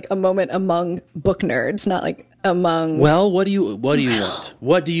 it's having like a moment among book nerds, not like among... Well, what do you want?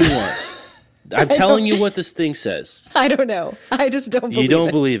 What do you want? I'm telling you what this thing says. I don't know. I just don't believe it. You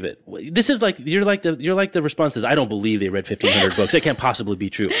don't believe it. This is like you're like the responses. I don't believe they read 1,500 books. It can't possibly be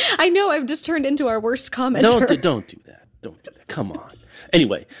true. I know. I've just turned into our worst commenter. Don't do that. Don't do that. Come on.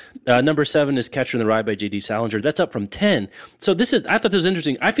 Anyway, number 7 is Catcher in the Rye by J.D. Salinger. That's up from 10. So I thought this was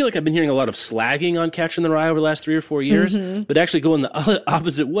interesting. I feel like I've been hearing a lot of slagging on Catcher in the Rye over the last 3 or 4 years, but actually going the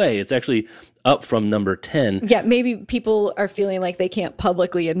opposite way. It's actually up from number 10. Yeah, maybe people are feeling like they can't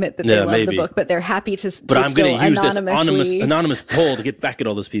publicly admit that they love the book, but they're happy to But I'm going to use this anonymous poll to get back at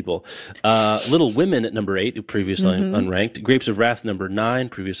all those people. Little Women at number 8, previously unranked. Grapes of Wrath, number 9,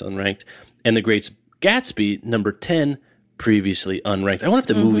 previously unranked. And The Great Gatsby, number 10, previously unranked. I wonder if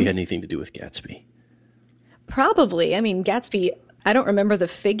the movie had anything to do with Gatsby. Probably. I mean, Gatsby, I don't remember the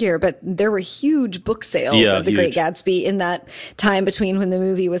figure, but there were huge book sales of The Great Gatsby in that time between when the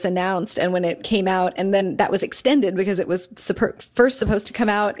movie was announced and when it came out. And then that was extended because it was first supposed to come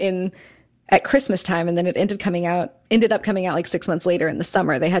out at Christmas time, and then it ended up coming out like 6 months later in the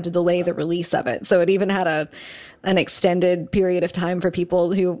summer. They had to delay the release of it. So it even had an extended period of time for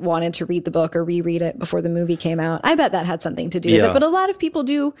people who wanted to read the book or reread it before the movie came out. I bet that had something to do with it, but a lot of people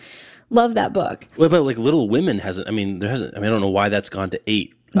do love that book. What about like Little Women hasn't, I don't know why that's gone to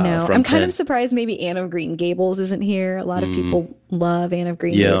 8. No, I'm kind of surprised maybe Anne of Green Gables isn't here. A lot of people love Anne of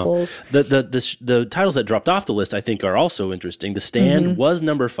Green Gables. The titles that dropped off the list, I think, are also interesting. The Stand was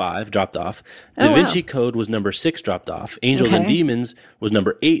number 5, dropped off. Da Vinci Code was number 6, dropped off. Angels and Demons was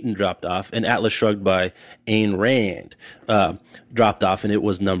number 8 and dropped off. And Atlas Shrugged by Ayn Rand dropped off, and it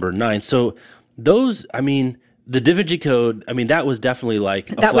was number 9. So those, the Da Vinci Code, that was definitely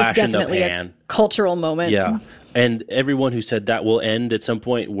like a flash in the pan. A cultural moment. Yeah. And everyone who said that will end at some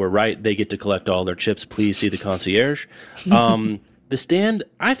point were right. They get to collect all their chips. Please see the concierge. The Stand,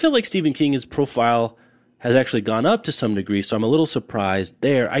 I feel like Stephen King's profile has actually gone up to some degree, so I'm a little surprised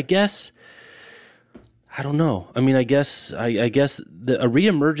there. I guess I don't know. I mean, I guess a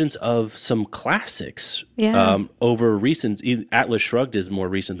reemergence of some classics over recent. Atlas Shrugged is more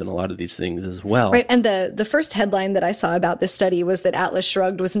recent than a lot of these things as well. Right. And the first headline that I saw about this study was that Atlas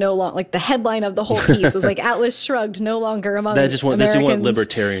Shrugged was no longer, like the headline of the whole piece was like Atlas Shrugged no longer among Americans' they just want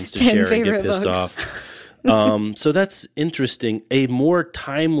libertarians to share and get pissed books. off. So that's interesting. A more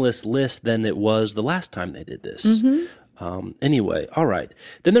timeless list than it was the last time they did this. Mm-hmm. Anyway, all right.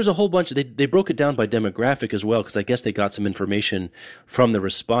 Then there's a whole bunch. They broke it down by demographic as well, because I guess they got some information from the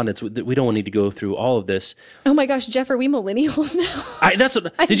respondents. We don't need to go through all of this. Oh my gosh, Jeff, are we millennials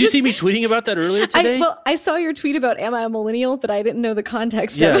now? Did you see me tweeting about that earlier today? I saw your tweet about am I a millennial, but I didn't know the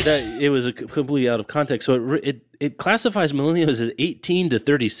context of it. Yeah, it was completely out of context. So it classifies millennials as 18 to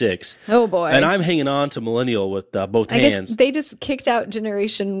 36. Oh boy. And I'm hanging on to millennial with both hands. Guess they just kicked out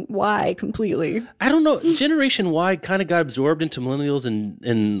Generation Y completely. I don't know. Generation Y kind of got absorbed into millennials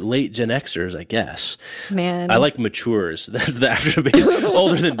and late Gen Xers, I guess. Man. I like matures. That's the after baby.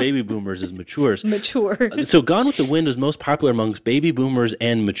 Older than baby boomers is matures. Matures. So Gone with the Wind was most popular amongst baby boomers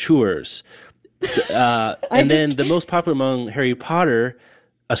and matures. And then the most popular among Harry Potter...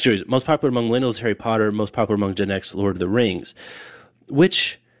 most popular among millennials, Harry Potter. Most popular among Gen X, Lord of the Rings.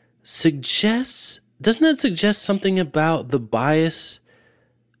 Which doesn't that suggest something about the bias?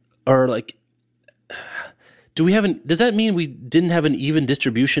 Or like, does that mean we didn't have an even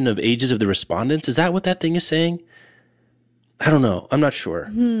distribution of ages of the respondents? Is that what that thing is saying? I don't know. I'm not sure.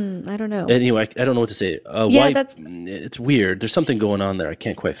 I don't know. Anyway, I don't know what to say. It's weird. There's something going on there I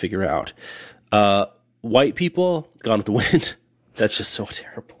can't quite figure out. White people, Gone with the Wind. That's just so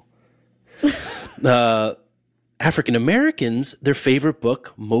terrible. African Americans, their favorite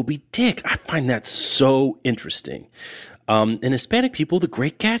book, Moby Dick. I find that so interesting. And Hispanic people, The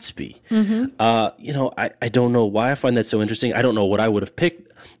Great Gatsby. Mm-hmm. I don't know why I find that so interesting. I don't know what I would have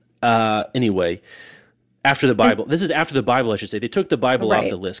picked. Anyway, after the Bible. This is after the Bible, I should say. They took the Bible off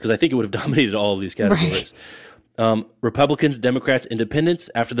the list because I think it would have dominated all of these categories. Right. Republicans, Democrats, Independents,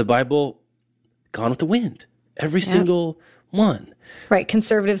 after the Bible, Gone with the Wind. Every single one. Right.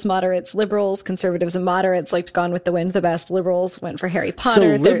 Conservatives, moderates, liberals. Conservatives and moderates liked Gone with the Wind the best. Liberals went for Harry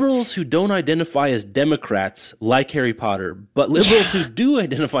Potter. So liberals who don't identify as Democrats like Harry Potter, but liberals who do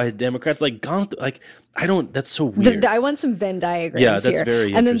identify as Democrats like Gone with that's so weird. I want some Venn diagrams here. That's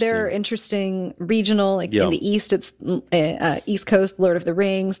very interesting. And then there are interesting regional, in the East, it's East Coast, Lord of the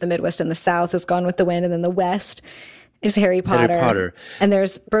Rings. The Midwest and the South is Gone with the Wind. And then the West is Harry Potter. And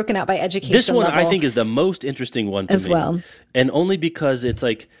there's broken out by education This one, level I think, is the most interesting one to me. As well. And only because it's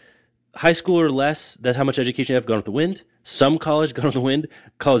like high school or less, that's how much education you have, Gone with the Wind. Some college, Gone with the Wind.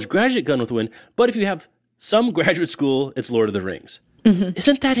 College graduate, Gone with the Wind. But if you have some graduate school, it's Lord of the Rings. Mm-hmm.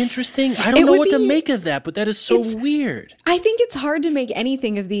 Isn't that interesting? I don't know what to make of that, but that is so weird. I think it's hard to make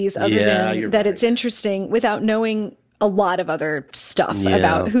anything of these other than that it's interesting without knowing a lot of other stuff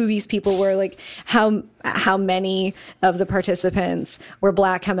about who these people were, like how many of the participants were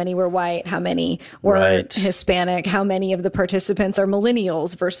Black, how many were white, how many were Hispanic, how many of the participants are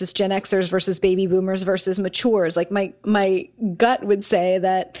millennials versus Gen Xers versus baby boomers versus matures. Like my gut would say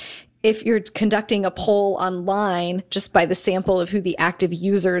that if you're conducting a poll online just by the sample of who the active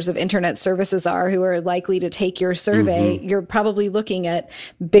users of internet services are who are likely to take your survey, you're probably looking at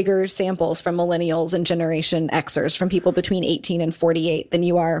bigger samples from millennials and Generation Xers, from people between 18 and 48 than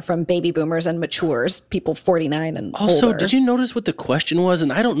you are from baby boomers and matures, people 49 and also, older. Did you notice what the question was?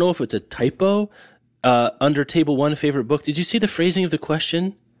 And I don't know if it's a typo under Table 1 favorite book. Did you see the phrasing of the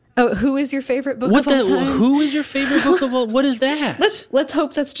question? Oh, who is your favorite book of all time? Who is your favorite book of all? What is that? Let's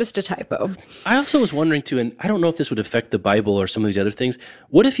hope that's just a typo. I also was wondering too, and I don't know if this would affect the Bible or some of these other things.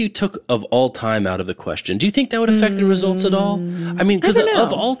 What if you took of all time out of the question? Do you think that would affect the results at all? I mean, because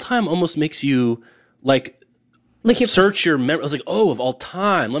of all time almost makes you like search your memory. I was like, of all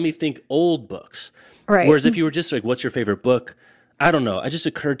time, let me think old books. Right. Whereas if you were just like, what's your favorite book? I don't know. It just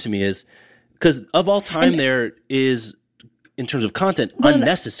occurred to me is because of all time there is, in terms of content,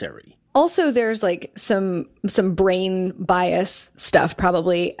 unnecessary. Also, there's like some brain bias stuff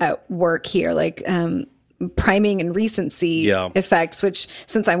probably at work here, like priming and recency effects, which,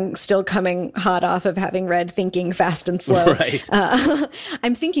 since I'm still coming hot off of having read Thinking Fast and Slow,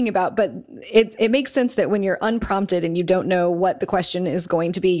 I'm thinking about, but it makes sense that when you're unprompted and you don't know what the question is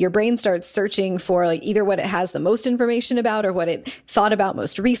going to be, your brain starts searching for like either what it has the most information about or what it thought about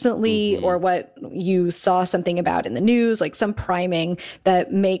most recently or what you saw something about in the news, like some priming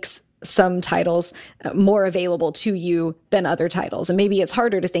that makes some titles more available to you than other titles. And maybe it's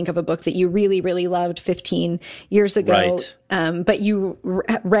harder to think of a book that you really, really loved 15 years ago, right. But you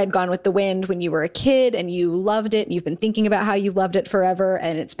read Gone with the Wind when you were a kid and you loved it. And you've been thinking about how you loved it forever,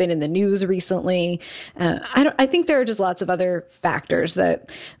 and it's been in the news recently. I think there are just lots of other factors that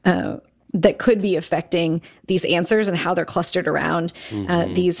could be affecting these answers and how they're clustered around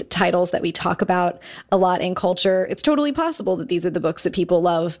these titles that we talk about a lot in culture. It's totally possible that these are the books that people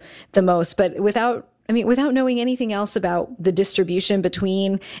love the most, but without knowing anything else about the distribution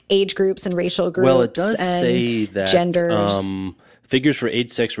between age groups and racial groups, well, it does and say that genders. Figures for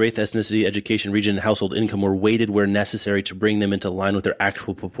age, sex, race, ethnicity, education, region, and household income were weighted where necessary to bring them into line with their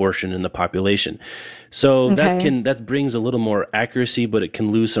actual proportion in the population. So that brings a little more accuracy, but it can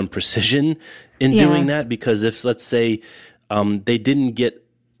lose some precision in doing that, because if, let's say,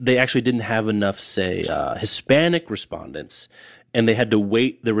 they actually didn't have enough, say, Hispanic respondents, and they had to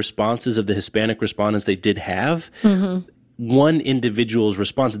weight the responses of the Hispanic respondents they did have, one individual's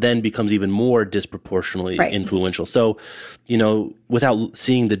response then becomes even more disproportionately influential. So, without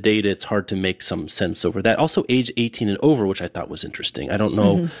seeing the data, it's hard to make some sense over that. Also, age 18 and over, which I thought was interesting. I don't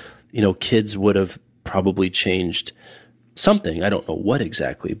know, kids would have probably changed something. I don't know what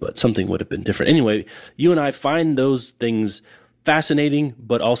exactly, but something would have been different. Anyway, you and I find those things fascinating,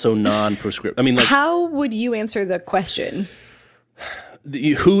 but also non-prescriptive. I mean, like, how would you answer the question?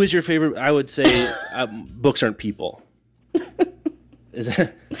 Who is your favorite? I would say books aren't people. Is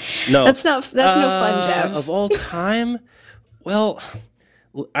that, no, that's no fun, Jeff. Of all time, well,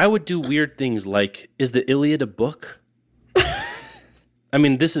 I would do weird things like, is the Iliad a book? I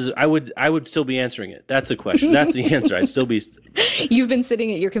mean, I would still be answering it. That's the question. That's the answer. I'd still be. You've been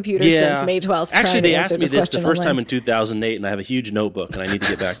sitting at your computer since May 12th. Actually, they asked me this the first online. time in 2008, and I have a huge notebook, and I need to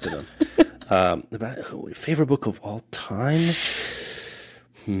get back to them. Favorite book of all time?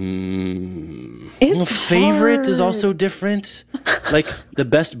 Favorite hard. is also different. Like, the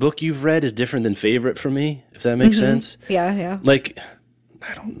best book you've read is different than favorite for me, if that makes sense. Yeah. Like,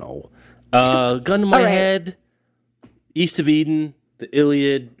 I don't know. Gun to my head, East of Eden, The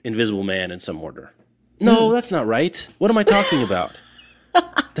Iliad, Invisible Man in some order. No, that's not right. What am I talking about?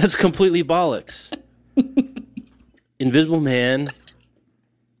 That's completely bollocks. Invisible Man.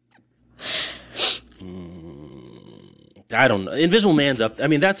 I don't know. Invisible Man's up. I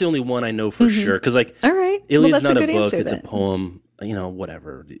mean, that's the only one I know for sure. Because, like, all right. Iliad's not a book; it's a poem.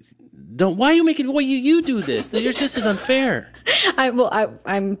 Whatever. Why are you making? Why you do this? This is unfair.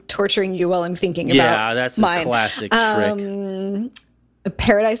 I'm torturing you while I'm thinking about. Yeah, that's mine. A classic trick.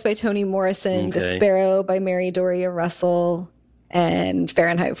 Paradise by Toni Morrison, The Sparrow by Mary Doria Russell, and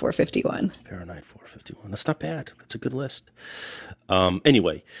Fahrenheit 451. Fahrenheit 451. That's not bad. That's a good list.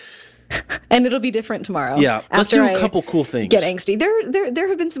 Anyway. And it'll be different tomorrow. Yeah, let's do a couple cool things. Get angsty. There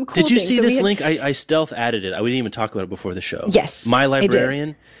have been some cool things. Did you see this link? I stealth added it. We didn't even talk about it before the show. Yes, My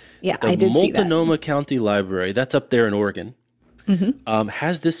Librarian. Yeah, I did see that. The Multnomah County Library, that's up there in Oregon,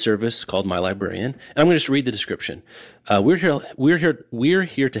 has this service called My Librarian. And I'm going to just read the description. We're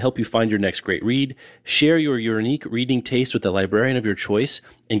here to help you find your next great read, share your unique reading taste with the librarian of your choice,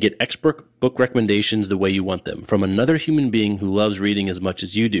 and get expert book recommendations the way you want them from another human being who loves reading as much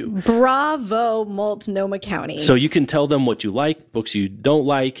as you do. Bravo, Multnomah County. So you can tell them what you like, books you don't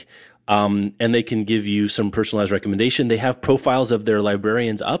like, and they can give you some personalized recommendation. They have profiles of their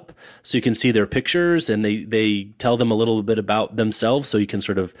librarians up, so you can see their pictures, and they tell them a little bit about themselves, so you can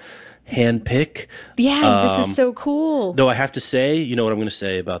sort of hand pick. Yeah, this is so cool. Though I have to say, you know what I'm going to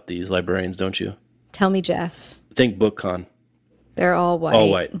say about these librarians, don't you? Tell me, Jeff. Think BookCon. They're all white. All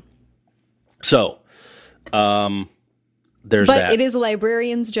white. So, there's that. But it is a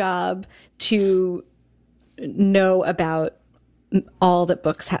librarian's job to know about all that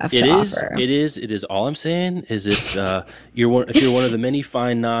books have to offer. It is. All I'm saying is if you're one of the many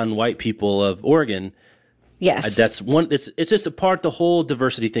fine non-white people of Oregon, yes, that's one. It's just a part, the whole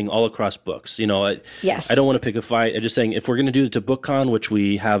diversity thing all across books. Yes. I don't want to pick a fight. I'm just saying if we're going to do it to BookCon, which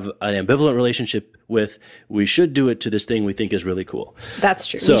we have an ambivalent relationship with, we should do it to this thing we think is really cool. That's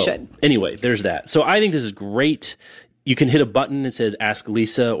true. So, we should. Anyway, there's that. So I think this is great. You can hit a button that says "Ask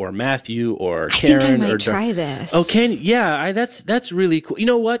Lisa" or Matthew or Karen. I think I might or try this. Oh, can yeah? That's really cool. You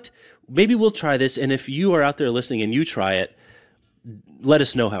know what? Maybe we'll try this. And if you are out there listening and you try it, let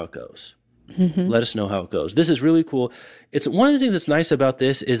us know how it goes. Let us know how it goes. This is really cool. It's one of the things that's nice about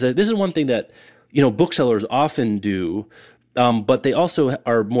this is that this is one thing that booksellers often do. But they also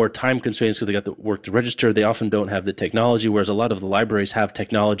are more time constraints because they got the work to register. They often don't have the technology, whereas a lot of the libraries have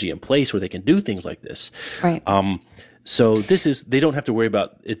technology in place where they can do things like this. Right. So they don't have to worry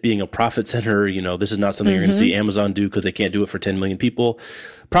about it being a profit center. This is not something you're going to see Amazon do because they can't do it for 10 million people.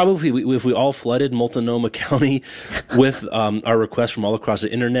 Probably if we all flooded Multnomah County with our requests from all across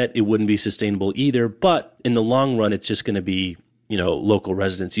the internet, it wouldn't be sustainable either. But in the long run, it's just going to be, local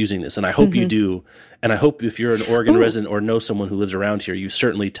residents using this. And I hope you do. And I hope if you're an Oregon resident or know someone who lives around here, you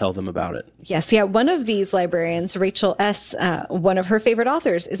certainly tell them about it. Yes. Yeah. One of these librarians, Rachel S., one of her favorite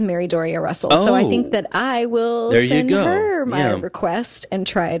authors is Mary Doria Russell. So I think that I will send her my request and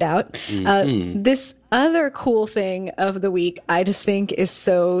try it out. This other cool thing of the week, I just think is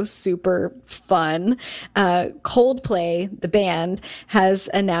so super fun. Coldplay, the band,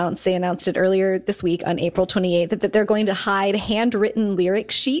 they announced it earlier this week on April 28th, that they're going to hide handwritten lyric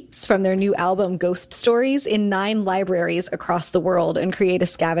sheets from their new album Ghost Stories in 9 libraries across the world and create a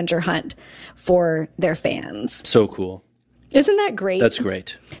scavenger hunt for their fans. So cool. Isn't that great? That's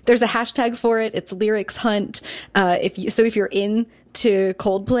great. There's a hashtag for it. It's Lyrics Hunt. If you're into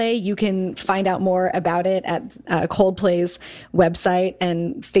Coldplay, you can find out more about it at Coldplay's website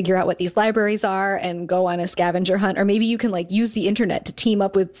and figure out what these libraries are and go on a scavenger hunt. Or maybe you can use the internet to team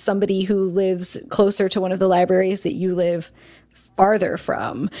up with somebody who lives closer to one of the libraries that you live farther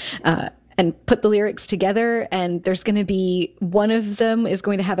from. And put the lyrics together, and there's going to be one of them is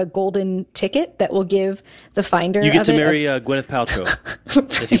going to have a golden ticket that will give the finder. You get to marry Gwyneth Paltrow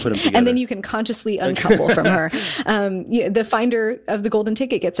if you put them together, and then you can consciously uncouple from her. The finder of the golden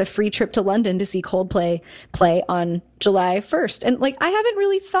ticket gets a free trip to London to see Coldplay play on July 1st. And I haven't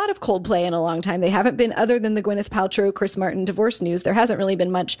really thought of Coldplay in a long time. They haven't been, other than the Gwyneth Paltrow, Chris Martin divorce news. There hasn't really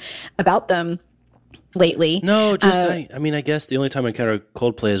been much about them lately. No, just I guess the only time I encounter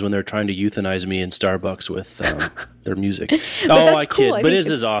Coldplay is when they're trying to euthanize me in Starbucks with their music. I cool. kid, but this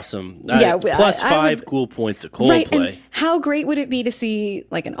is awesome. Yeah, plus 5 cool points to Coldplay. Right, and how great would it be to see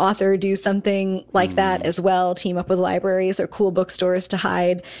an author do something like that as well? Team up with libraries or cool bookstores to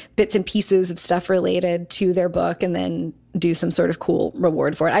hide bits and pieces of stuff related to their book, and then do some sort of cool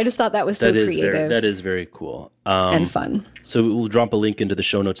reward for it. I just thought that was so creative. That is very cool. And fun. So we'll drop a link into the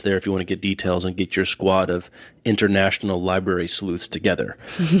show notes there if you want to get details and get your squad of international library sleuths together.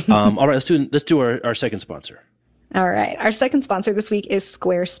 All right, let's do our second sponsor. All right. Our second sponsor this week is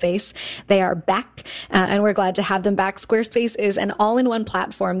Squarespace. They are back, and we're glad to have them back. Squarespace is an all-in-one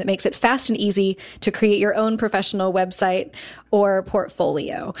platform that makes it fast and easy to create your own professional website or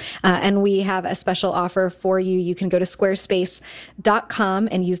portfolio. And we have a special offer for you. You can go to squarespace.com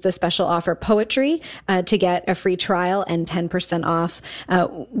and use the special offer Poetry to get a free trial and 10% off.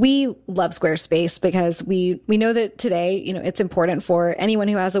 We love Squarespace because we know that today, it's important for anyone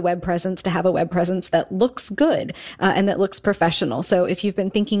who has a web presence to have a web presence that looks good and that looks professional. So if you've been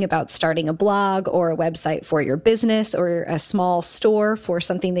thinking about starting a blog or a website for your business or a small store for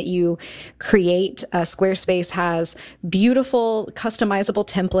something that you create, Squarespace has beautiful customizable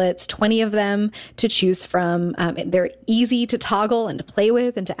templates, 20 of them to choose from. They're easy to toggle and to play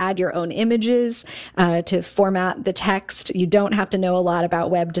with and to add your own images, to format the text. You don't have to know a lot about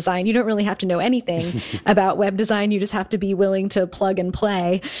web design. You don't really have to know anything about web design. You just have to be willing to plug and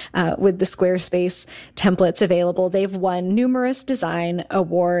play with the Squarespace templates available. They've won numerous design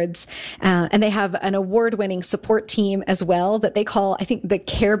awards, and they have an award-winning support team as well that they call, I think, they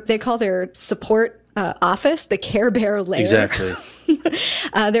call their support office the Care Bear layer. Exactly.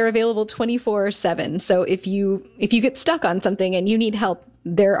 They're available 24/7. So if you get stuck on something and you need help,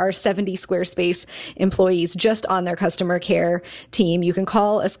 there are 70 Squarespace employees just on their customer care team. You can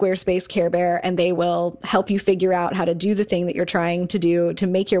call a Squarespace Care Bear and they will help you figure out how to do the thing that you're trying to do to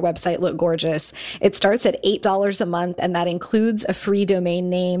make your website look gorgeous. It starts at $8 a month, and that includes a free domain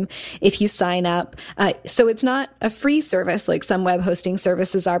name if you sign up. So it's not a free service like some web hosting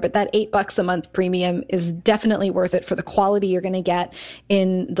services are, but that $8 a month premium is definitely worth it for the quality you're going to get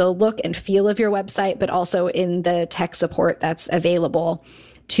in the look and feel of your website, but also in the tech support that's available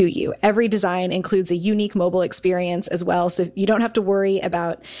to you. Every design includes a unique mobile experience as well. So you don't have to worry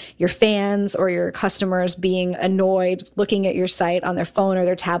about your fans or your customers being annoyed looking at your site on their phone or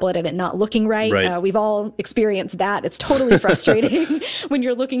their tablet and it not looking right. We've all experienced that. It's totally frustrating when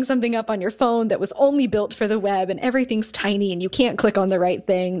you're looking something up on your phone that was only built for the web and everything's tiny and you can't click on the right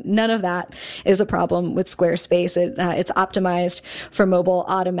thing. None of that is a problem with Squarespace. It's optimized for mobile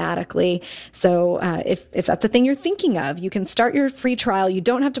automatically. So if that's the thing you're thinking of, you can start your free trial. You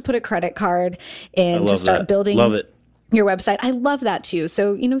don't have to put a credit card in to start building your website. I love that too.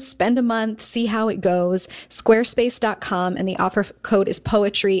 So, spend a month, see how it goes. Squarespace.com, and the offer code is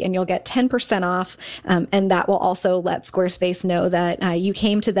poetry, and you'll get 10% off. And that will also let Squarespace know that you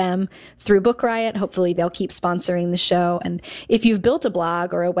came to them through Book Riot. Hopefully they'll keep sponsoring the show. And if you've built a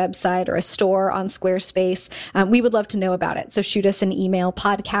blog or a website or a store on Squarespace, we would love to know about it. So shoot us an email,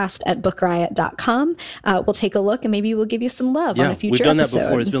 podcast@bookriot.com. We'll take a look and maybe we'll give you some love on a future we've done episode. that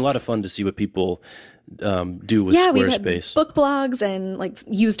before. It's been a lot of fun to see what people do with We've Squarespace. had book blogs and like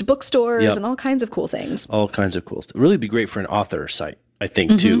used bookstores and all kinds of cool things. All kinds of cool stuff. Really be great for an author site, I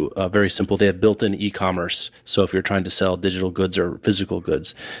think, too. Very simple. They have built-in e-commerce. So if you're trying to sell digital goods or physical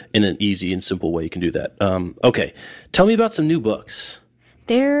goods in an easy and simple way, you can do that. Okay. Tell me about some new books.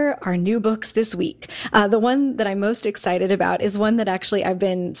 There are new books this week. The one that I'm most excited about is one that actually I've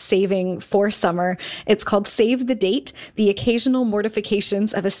been saving for summer. It's called Save the Date, The Occasional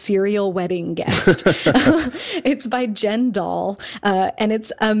Mortifications of a Serial Wedding Guest. It's by Jen Dahl, and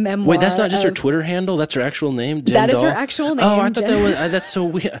it's a memoir. Wait, that's not just her Twitter handle? That's her actual name? Jen That Dahl? is her actual name. Oh, I thought that was, that's so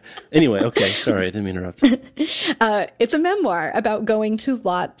weird. Anyway, okay, sorry, I didn't mean to interrupt. It's a memoir about going to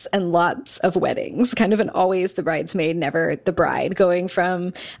lots and lots of weddings, kind of an always the bridesmaid, never the bride, going from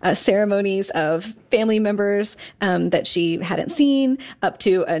ceremonies of family members that she hadn't seen up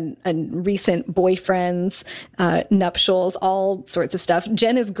to a recent boyfriend's nuptials, all sorts of stuff.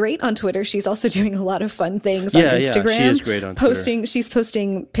 Jen is great on Twitter. She's also doing a lot of fun things on Instagram. Yeah, she is great on Twitter. She's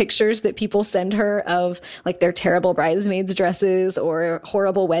posting pictures that people send her of like their terrible bridesmaids dresses or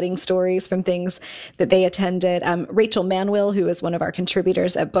horrible wedding stories from things that they attended. Rachel Manwill, who is one of our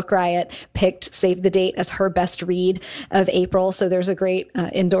contributors at Book Riot, picked Save the Date as her best read of April. So there's a great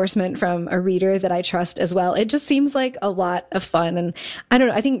endorsement from a reader that I trust as well. It just seems like a lot of fun. And I don't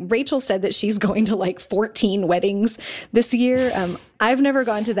know, I think Rachel said that she's going to like 14 weddings this year. I've never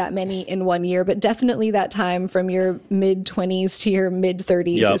gone to that many in one year, but definitely that time from your mid-20s to your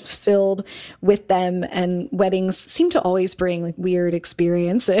mid-30s is filled with them, and weddings seem to always bring like weird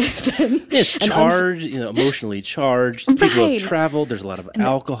experiences. It's charged, emotionally charged. People have traveled. There's a lot of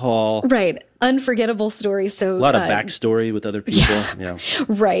alcohol. Right. Unforgettable stories. So a lot of backstory with other people. Yeah.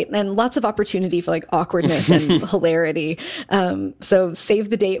 Right. And lots of opportunity for like awkwardness and hilarity. So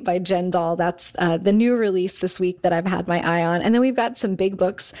Save the Date by Jen Dahl. That's the new release this week that I've had my eye on. And then we've got some big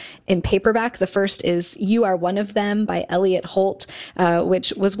books in paperback. The first is You Are One of Them by Elliot Holt,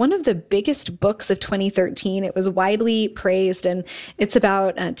 which was one of the biggest books of 2013. It was widely praised, and it's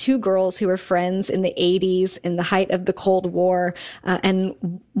about two girls who were friends in the 80s in the height of the Cold War. And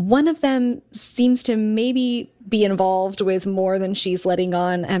one of them seems to maybe be involved with more than she's letting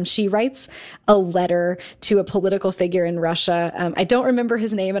on. She writes a letter to a political figure in Russia. I don't remember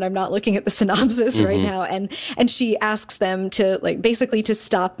his name, and I'm not looking at the synopsis right now. And she asks them to basically to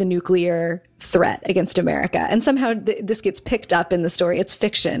stop the nuclear threat against America. And somehow this gets picked up in the story. It's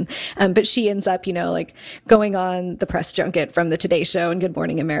fiction. But she ends up, going on the press junket from the Today Show and Good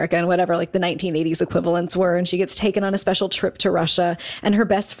Morning America and whatever the 1980s equivalents were. And she gets taken on a special trip to Russia, and her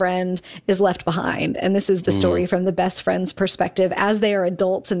best friend is left behind. And this is the story from the best friend's perspective as they are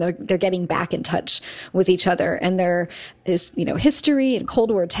adults and they're getting back in touch with each other. And there is, history and Cold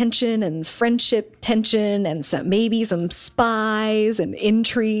War tension and friendship tension and maybe some spies and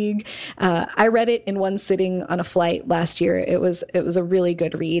intrigue. I read it in one sitting on a flight last year. It was a really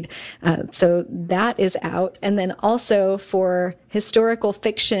good read. So that is out. And then also for historical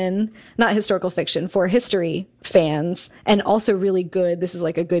fiction, not historical fiction, for history fans, and also really good. This is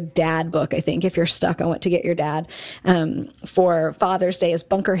like a good dad book, I think, if you're stuck on what to get your dad. For Father's Day is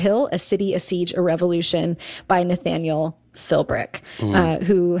Bunker Hill, A City, a Siege, a Revolution by Nathaniel Philbrick,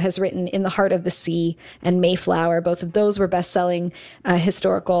 who has written In the Heart of the Sea and Mayflower. Both of those were best-selling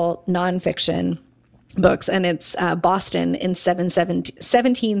historical nonfiction books, and it's Boston in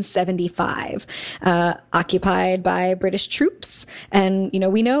 1775, occupied by British troops. And,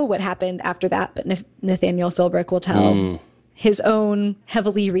 we know what happened after that, but Nathaniel Philbrick will tell his own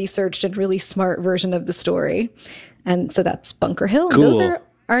heavily researched and really smart version of the story. And so that's Bunker Hill. Cool. Those are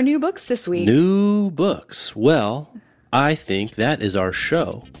our new books this week. New books. Well, I think that is our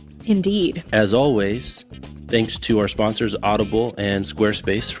show. Indeed. As always, thanks to our sponsors, Audible and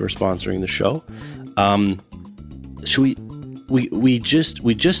Squarespace, for sponsoring the show. Should we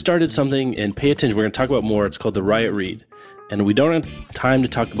just started something, and pay attention. We're going to talk about more. It's called the Riot Read, and we don't have time to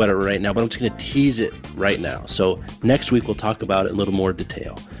talk about it right now, but I'm just going to tease it right now. So next week we'll talk about it in a little more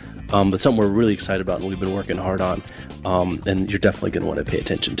detail. But something we're really excited about and we've been working hard on. And you're definitely going to want to pay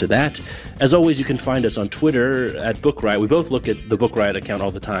attention to that. As always, you can find us on Twitter at Book Riot. We both look at the Book Riot account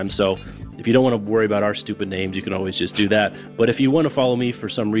all the time. So If you don't want to worry about our stupid names, you can always just do that. But if you want to follow me for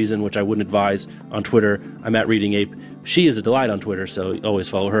some reason, which I wouldn't advise, on Twitter, I'm at Reading Ape. She is a delight on Twitter, so always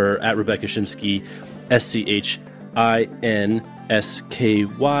follow her, at Rebecca Schinsky, SCHINSKY.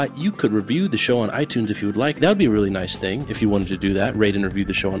 You could review the show on iTunes if you would like. That would be a really nice thing if you wanted to do that. Rate and review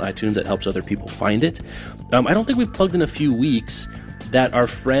the show on iTunes. That helps other people find it. I don't think we've plugged in a few weeks that our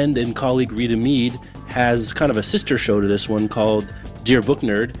friend and colleague Rita Mead has kind of a sister show to this one called Dear Book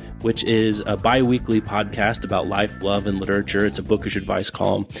Nerd, which is a bi-weekly podcast about life, love, and literature. It's a bookish advice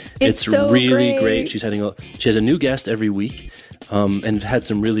column. It's so really great. She has a new guest every week, and had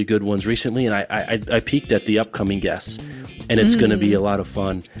some really good ones recently. And I peeked at the upcoming guests, and it's going to be a lot of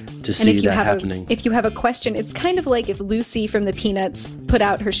fun to see that happening. If you have a question, it's kind of like if Lucy from the Peanuts put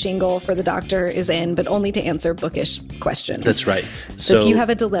out her shingle for The Doctor Is In, but only to answer bookish questions. That's right. So if you have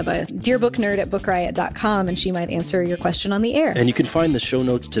a dilemma, Dear Book Nerd at bookriot.com, and she might answer your question on the air. And you can find the show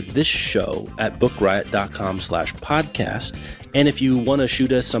notes to this show at bookriot.com/podcast. And if you want to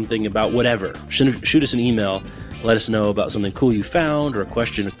shoot us something about whatever, shoot us an email. Let us know about something cool you found, or a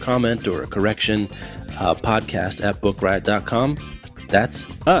question, a comment, or a correction. Podcast at bookriot.com. That's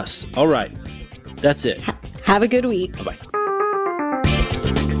us. All right. That's it. Have a good week. Bye-bye.